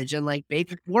language and like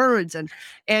basic words and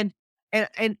and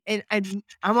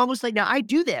I'm almost like now I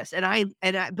do this and I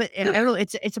don't know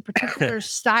it's a particular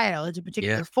style, it's a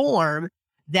yeah, particular form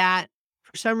that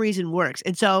for some reason works.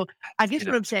 And so I guess you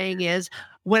know, what I'm saying is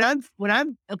when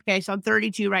I'm okay, so I'm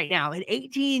 32 right now. In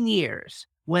 18 years,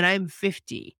 when I'm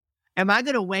 50, am I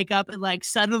gonna wake up and like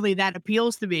suddenly that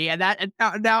appeals to me and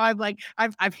now I'm like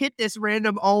I've hit this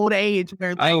random old age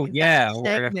where oh, like that yeah, or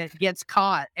segment gets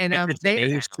caught and if I'm it's an there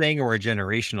age now. thing or a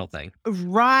generational thing.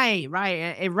 Right.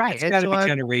 It's And gotta so be I'm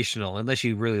generational unless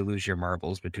you really lose your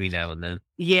marbles between now and then.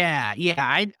 yeah,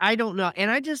 I don't know.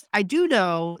 And I do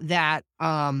know that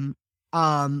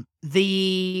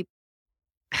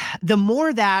the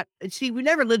more that see, we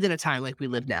never lived in a time like we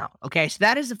live now. Okay. So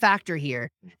that is a factor here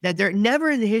that there never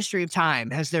in the history of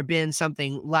time has there been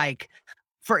something like,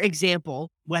 for example,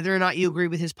 whether or not you agree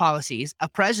with his policies, a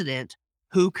president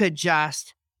who could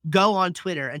just go on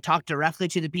Twitter and talk directly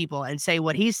to the people and say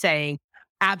what he's saying,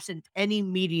 absent any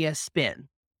media spin.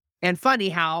 And funny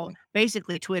how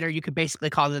basically Twitter, you could basically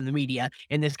call them the media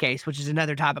in this case, which is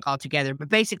another topic altogether, but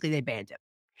basically they banned him.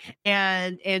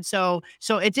 And so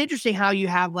it's interesting how you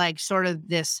have like sort of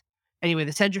this anyway,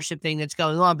 the censorship thing that's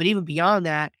going on, but even beyond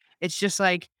that, it's just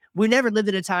like we never lived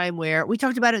in a time where we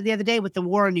talked about it the other day with the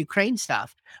war in Ukraine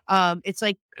stuff. It's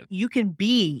like you can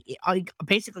be like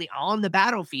basically on the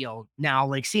battlefield now,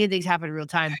 like seeing things happen in real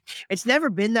time. It's never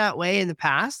been that way in the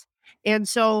past. And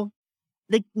so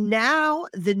like now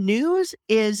the news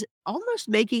is almost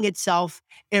making itself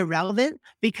irrelevant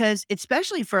because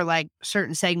especially for like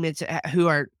certain segments who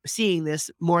are seeing this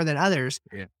more than others,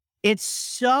 Yeah. it's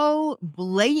so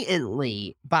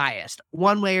blatantly biased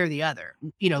one way or the other,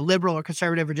 liberal or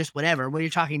conservative or just whatever. When you're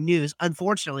talking news,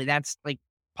 unfortunately, that's like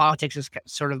politics is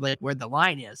sort of like where the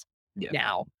line is Yeah.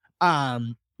 now.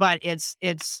 But it's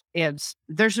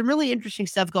there's some really interesting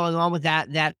stuff going on with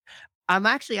that I'm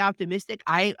actually optimistic.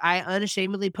 I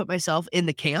unashamedly put myself in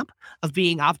the camp of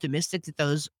being optimistic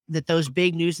that those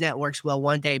big news networks will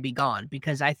one day be gone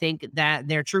because I think that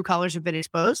their true colors have been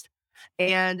exposed.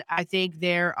 And I think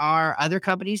there are other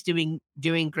companies doing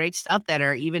great stuff that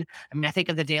are even I mean, I think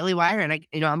of the Daily Wire and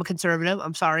I'm a conservative.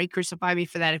 I'm sorry, crucify me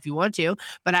for that if you want to,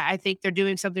 but I think they're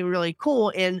doing something really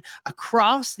cool and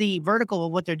across the vertical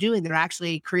of what they're doing, they're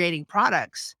actually creating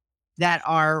products that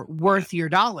are Yeah. worth your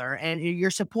dollar and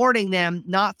you're supporting them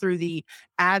not through the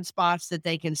ad spots that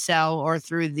they can sell or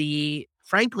through the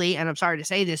frankly, and I'm sorry to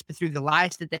say this, but through the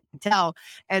lies that they can tell,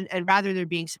 and rather they're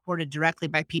being supported directly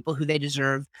by people who they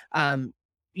deserve,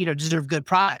 deserve good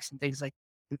products and things like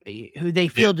who they Yeah.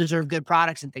 feel deserve good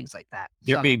products and things like that.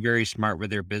 They're So being very smart with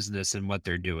their business and what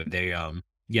they're doing. They,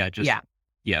 yeah, just yeah.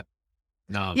 yeah,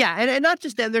 no, Yeah, and not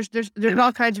just them. There's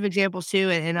all kinds of examples too,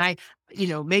 and I,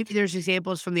 maybe there's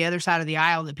examples from the other side of the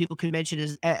aisle that people could mention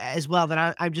as well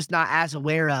that I'm just not as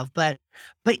aware of. But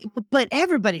but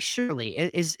everybody surely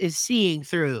is seeing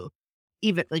through,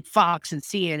 even like Fox and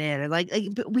CNN,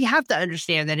 and but we have to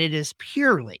understand that it is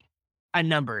purely a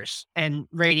numbers and oh,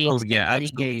 ratings and yeah, money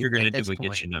absolutely. game You're gonna at do this what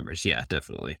gets point. you numbers. Yeah,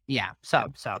 definitely. Yeah, Yeah.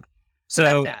 so that's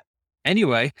So that.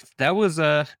 anyway, that was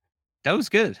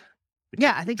good.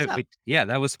 Yeah, I think so. Yeah,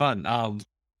 that was fun.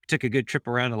 Took a good trip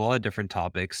around a lot of different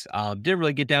topics. Didn't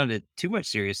really get down to too much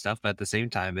serious stuff, but at the same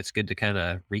time, it's good to kind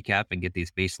of recap and get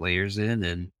these base layers in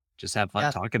and just have fun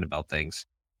Yeah, talking about things.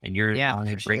 And your yeah, for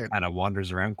brain sure. kind of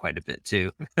wanders around quite a bit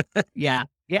too. Yeah,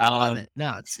 I love Um, it.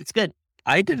 No, it's good.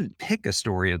 I didn't pick a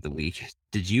story of the week.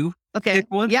 Did you Okay. pick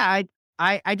one? Yeah,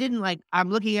 I didn't like I'm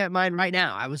looking at mine right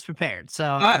now. I was prepared. So,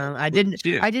 Ah, look at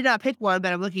you. I did not pick one,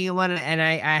 but I'm looking at one and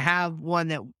I have one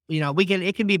that, we can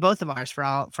it can be both of ours for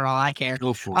all I care.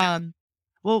 Go for it. Um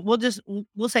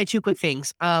we'll say two quick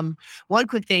things. One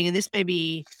quick thing, and this may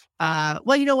be,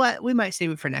 well, you know what? We might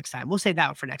save it for next time. We'll save that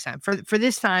one for next time. For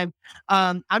this time,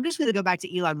 I'm just going to go back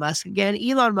to Elon Musk again.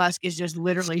 Elon Musk is just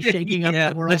literally shaking up Yeah,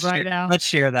 the world right now. let's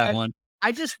share that And one.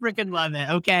 I just freaking love it.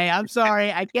 Okay, I'm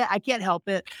sorry, I can't help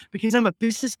it because I'm a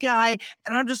business guy,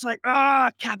 and I'm just like,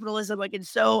 capitalism, like it's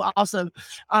so awesome.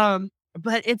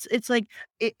 But it's like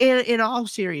in all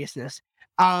seriousness,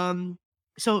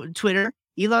 so Twitter,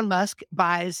 Elon Musk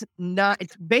buys not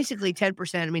it's basically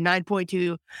 10%, I mean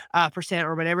 9.2 percent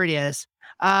or whatever it is,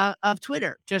 of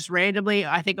Twitter. Just randomly,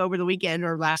 I think over the weekend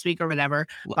or last week or whatever,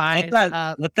 buys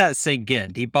Let that sink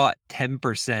in. He bought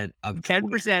 10% of Twitter.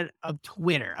 10% of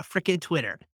Twitter, a freaking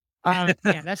Twitter. Yeah,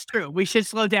 that's true. We should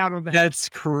slow down on that. That's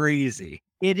crazy.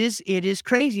 It is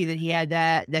crazy that he had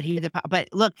the but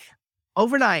look,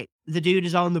 overnight, the dude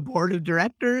is on the board of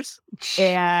directors,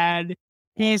 and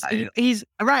I he's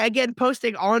right again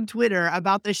posting on Twitter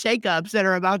about the shakeups that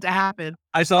are about to happen.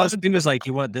 I saw his On thing was like,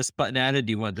 "You want this button added?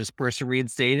 Do you want this person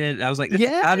reinstated?" And I was like, "This has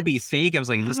Yes. gotta be fake." I was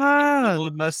like, "This is Ah,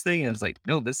 Elon Musk thing." And I was like,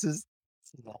 "No, this is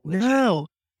all legit no.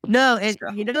 No, and,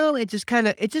 stuff." it just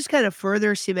kinda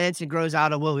further cements and grows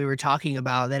out of what we were talking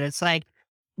about, that it's like,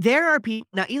 there are people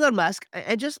now Elon Musk,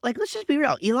 and just like, let's just be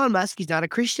real, Elon Musk, he's not a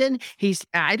Christian,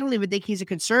 I don't even think he's a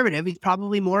conservative, he's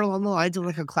probably more along the lines of,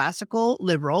 like, a classical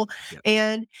liberal, Yep.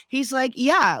 and he's like,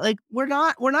 "Yeah, like, we're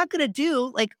not gonna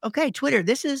do, like, okay, Twitter,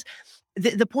 this is."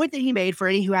 The point that he made, for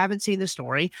any who haven't seen the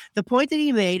story, the point that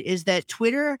he made is that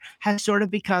Twitter has sort of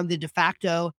become the de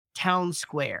facto town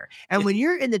square. And Yeah. when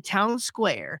you're in the town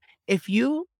square, if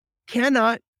you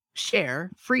cannot share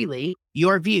freely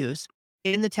your views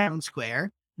in the town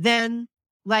square, then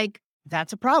like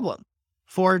that's a problem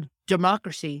for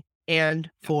democracy and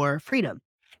for freedom.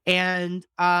 And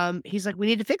he's like, we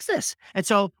need to fix this. And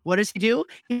so what does he do?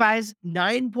 He buys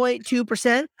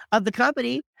 9.2% of the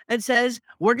company and says,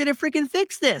 we're gonna freaking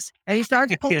fix this. And he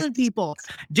starts polling Yes. people.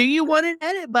 Do you want an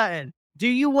edit button? Do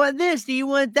you want this? Do you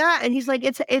want that? And he's like,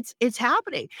 it's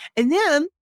happening. And then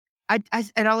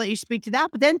and I'll let you speak to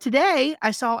that. But then today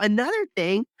I saw another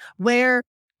thing where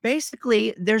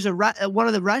basically there's one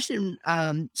of the Russian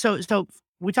so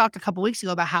we talked a couple weeks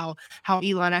ago about how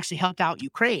Elon actually helped out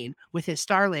Ukraine with his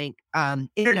Starlink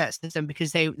internet system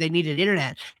because they needed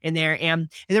internet in there, and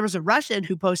there was a Russian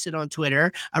who posted on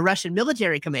Twitter, a Russian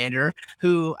military commander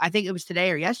who I think it was today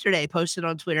or yesterday posted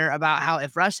on Twitter about how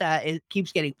if Russia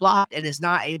keeps getting blocked and is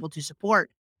not able to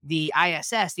support the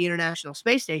ISS, the International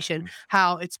Space Station,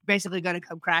 how it's basically going to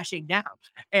come crashing down.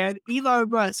 And Elon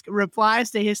Musk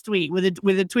replies to his tweet with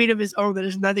a tweet of his own that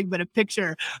is nothing but a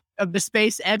picture of the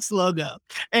SpaceX logo.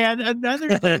 And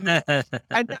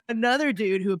another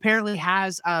dude who apparently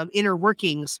has inner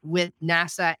workings with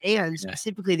NASA and Yeah.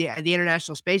 specifically the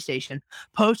International Space Station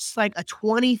posts like a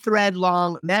 20 thread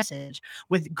long message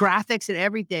with graphics and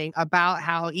everything about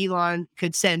how Elon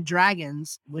could send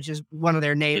dragons, which is one of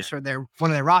their names for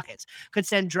one of their rockets, could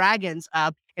send dragons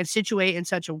up and situate in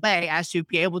such a way as to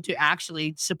be able to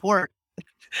actually support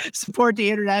the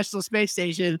International Space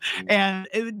Station. And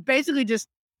it would basically just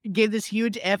give this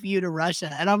huge fu to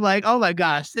Russia. And I'm like, oh my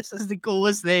gosh, this is the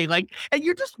coolest thing. Like, and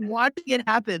you're just watching it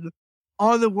happen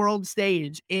on the world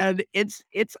stage, and it's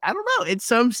I don't know. In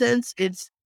some sense,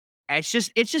 it's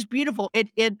just beautiful. It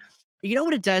you know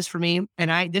what it does for me,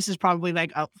 and this is probably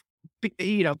like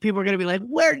people are gonna be like,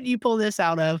 where did you pull this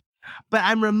out of? But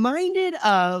I'm reminded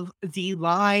of the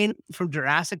line from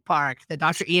Jurassic Park that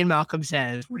Dr. Ian Malcolm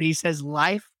says, where he says,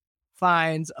 "Life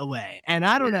finds a way." And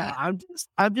I don't know. Yeah.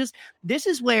 I'm just. This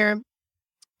is where,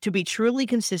 to be truly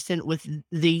consistent with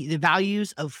the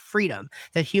values of freedom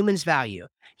that humans value.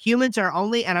 Humans are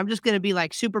only, and I'm just going to be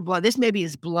like super blunt. This may be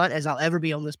as blunt as I'll ever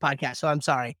be on this podcast, so I'm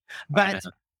sorry. But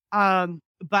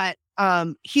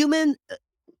human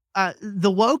the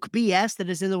woke BS that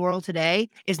is in the world today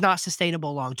is not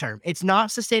sustainable long term. It's not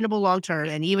sustainable long term.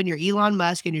 And even your Elon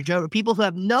Musk and your Joe, people who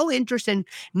have no interest in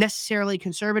necessarily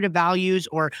conservative values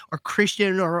or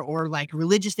Christian or like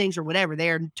religious things or whatever, they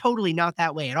are totally not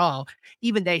that way at all.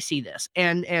 Even they see this,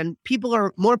 and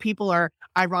more people are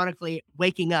ironically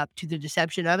waking up to the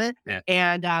deception of it. Yeah.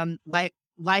 And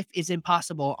life is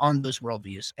impossible on those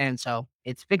worldviews, and so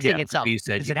it's fixing Yeah. itself You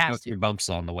said because you it has have to. your bumps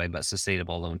along the way, but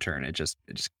sustainable long term, it just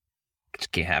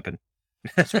can't happen.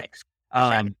 That's right.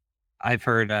 That's right. I've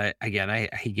heard again, I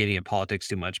hate getting in politics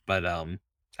too much, but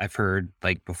I've heard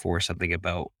like before something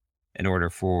about in order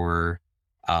for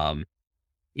um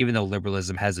even though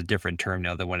liberalism has a different term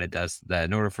now than when it does, that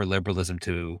in order for liberalism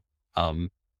um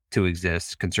to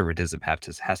exist, conservatism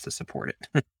has to support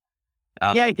it.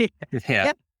 uh, Yeah, yeah, yeah.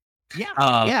 yeah, yeah,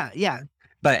 Um yeah, yeah.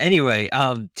 but anyway,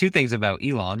 two things about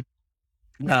Elon.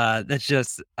 That's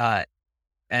just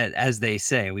as they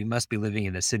say, we must be living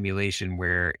in a simulation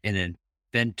where an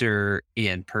inventor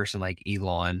and person like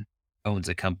Elon owns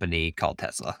a company called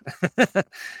Tesla.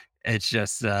 It's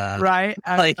just Right?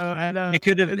 like I know. it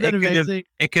could have Isn't that it could have amazing?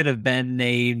 it could have been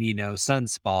named,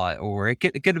 Sunspot, or it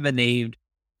could have been named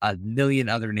a million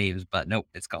other names, but nope,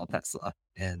 it's called Tesla.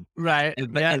 And Right.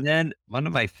 but Yeah. and then one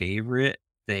of my favorite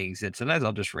things, and sometimes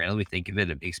I'll just randomly think of it,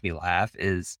 it makes me laugh,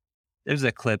 is there's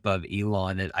a clip of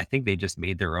Elon, and I think they just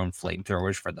made their own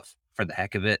flamethrowers for the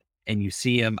heck of it, and you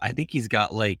see him, I think he's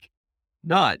got, like,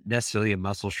 not necessarily a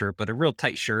muscle shirt, but a real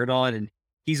tight shirt on, and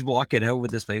he's walking out with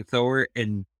this flamethrower,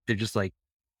 and they're just like,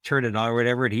 turn it on or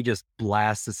whatever, and he just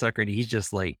blasts the sucker, and he's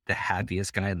just like the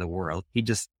happiest guy in the world. He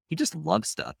just loves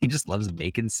stuff. He just loves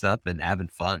making stuff and having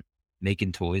fun,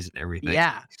 making toys and everything.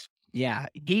 Yeah. Yeah.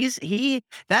 He is,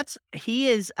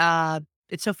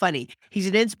 it's so funny. He's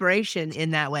an inspiration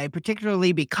in that way,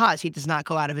 particularly because he does not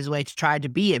go out of his way to try to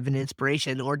be of an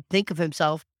inspiration or think of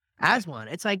himself Yeah, as one.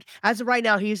 It's like, as of right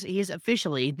now, he's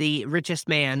officially the richest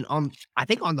man on, I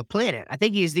think, on the planet. I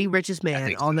think he's the richest I man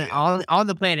think so, on yeah. on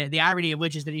the planet. The irony of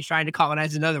which is that he's trying to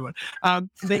colonize another one.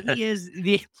 But he is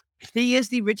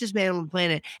the richest man on the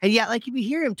planet. And yet, like, if you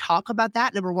hear him talk about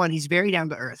that, number one, he's very down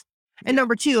to earth. And Yeah,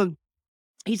 number two,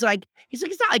 it's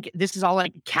not like this is all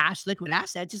like cash liquid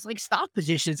assets, it's like stock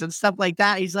positions and stuff like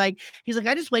that. He's like,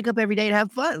 I just wake up every day and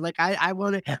have fun. Like I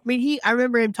want to, I mean, I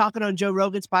remember him talking on Joe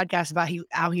Rogan's podcast about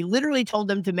how he literally told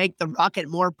them to make the rocket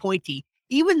more pointy,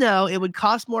 even though it would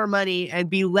cost more money and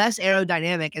be less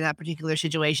aerodynamic in that particular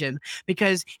situation,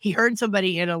 because he heard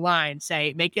somebody in a line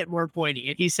say, make it more pointy.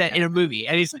 And he said yeah. in a movie,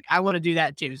 and he's like, I want to do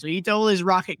that too. So he told his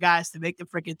rocket guys to make the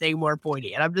freaking thing more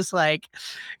pointy. And I'm just like,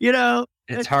 you know,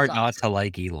 It's it's just hard not awesome. to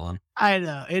like Elon. I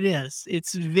know, it is.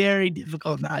 It's very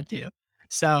difficult not to.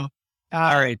 So,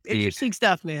 Alright, dude. interesting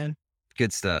stuff, man.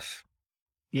 Good stuff.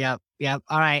 Yep, yep.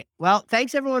 All right. Well,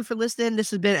 thanks everyone for listening.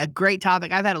 This has been a great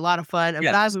topic. I've had a lot of fun. I'm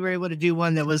glad Yes, we were able to do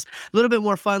one that was a little bit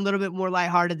more fun, a little bit more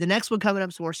lighthearted. The next one coming up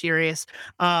is more serious,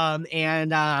 and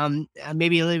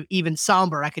maybe even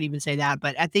somber. I could even say that.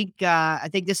 But I think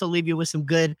this will leave you with some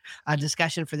good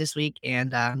discussion for this week.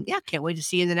 And yeah, can't wait to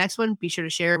see you in the next one. Be sure to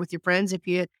share it with your friends if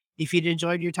you'd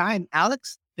enjoyed your time.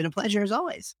 Alex, been a pleasure as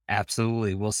always.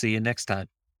 absolutely. We'll see you next time.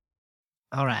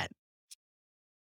 All right.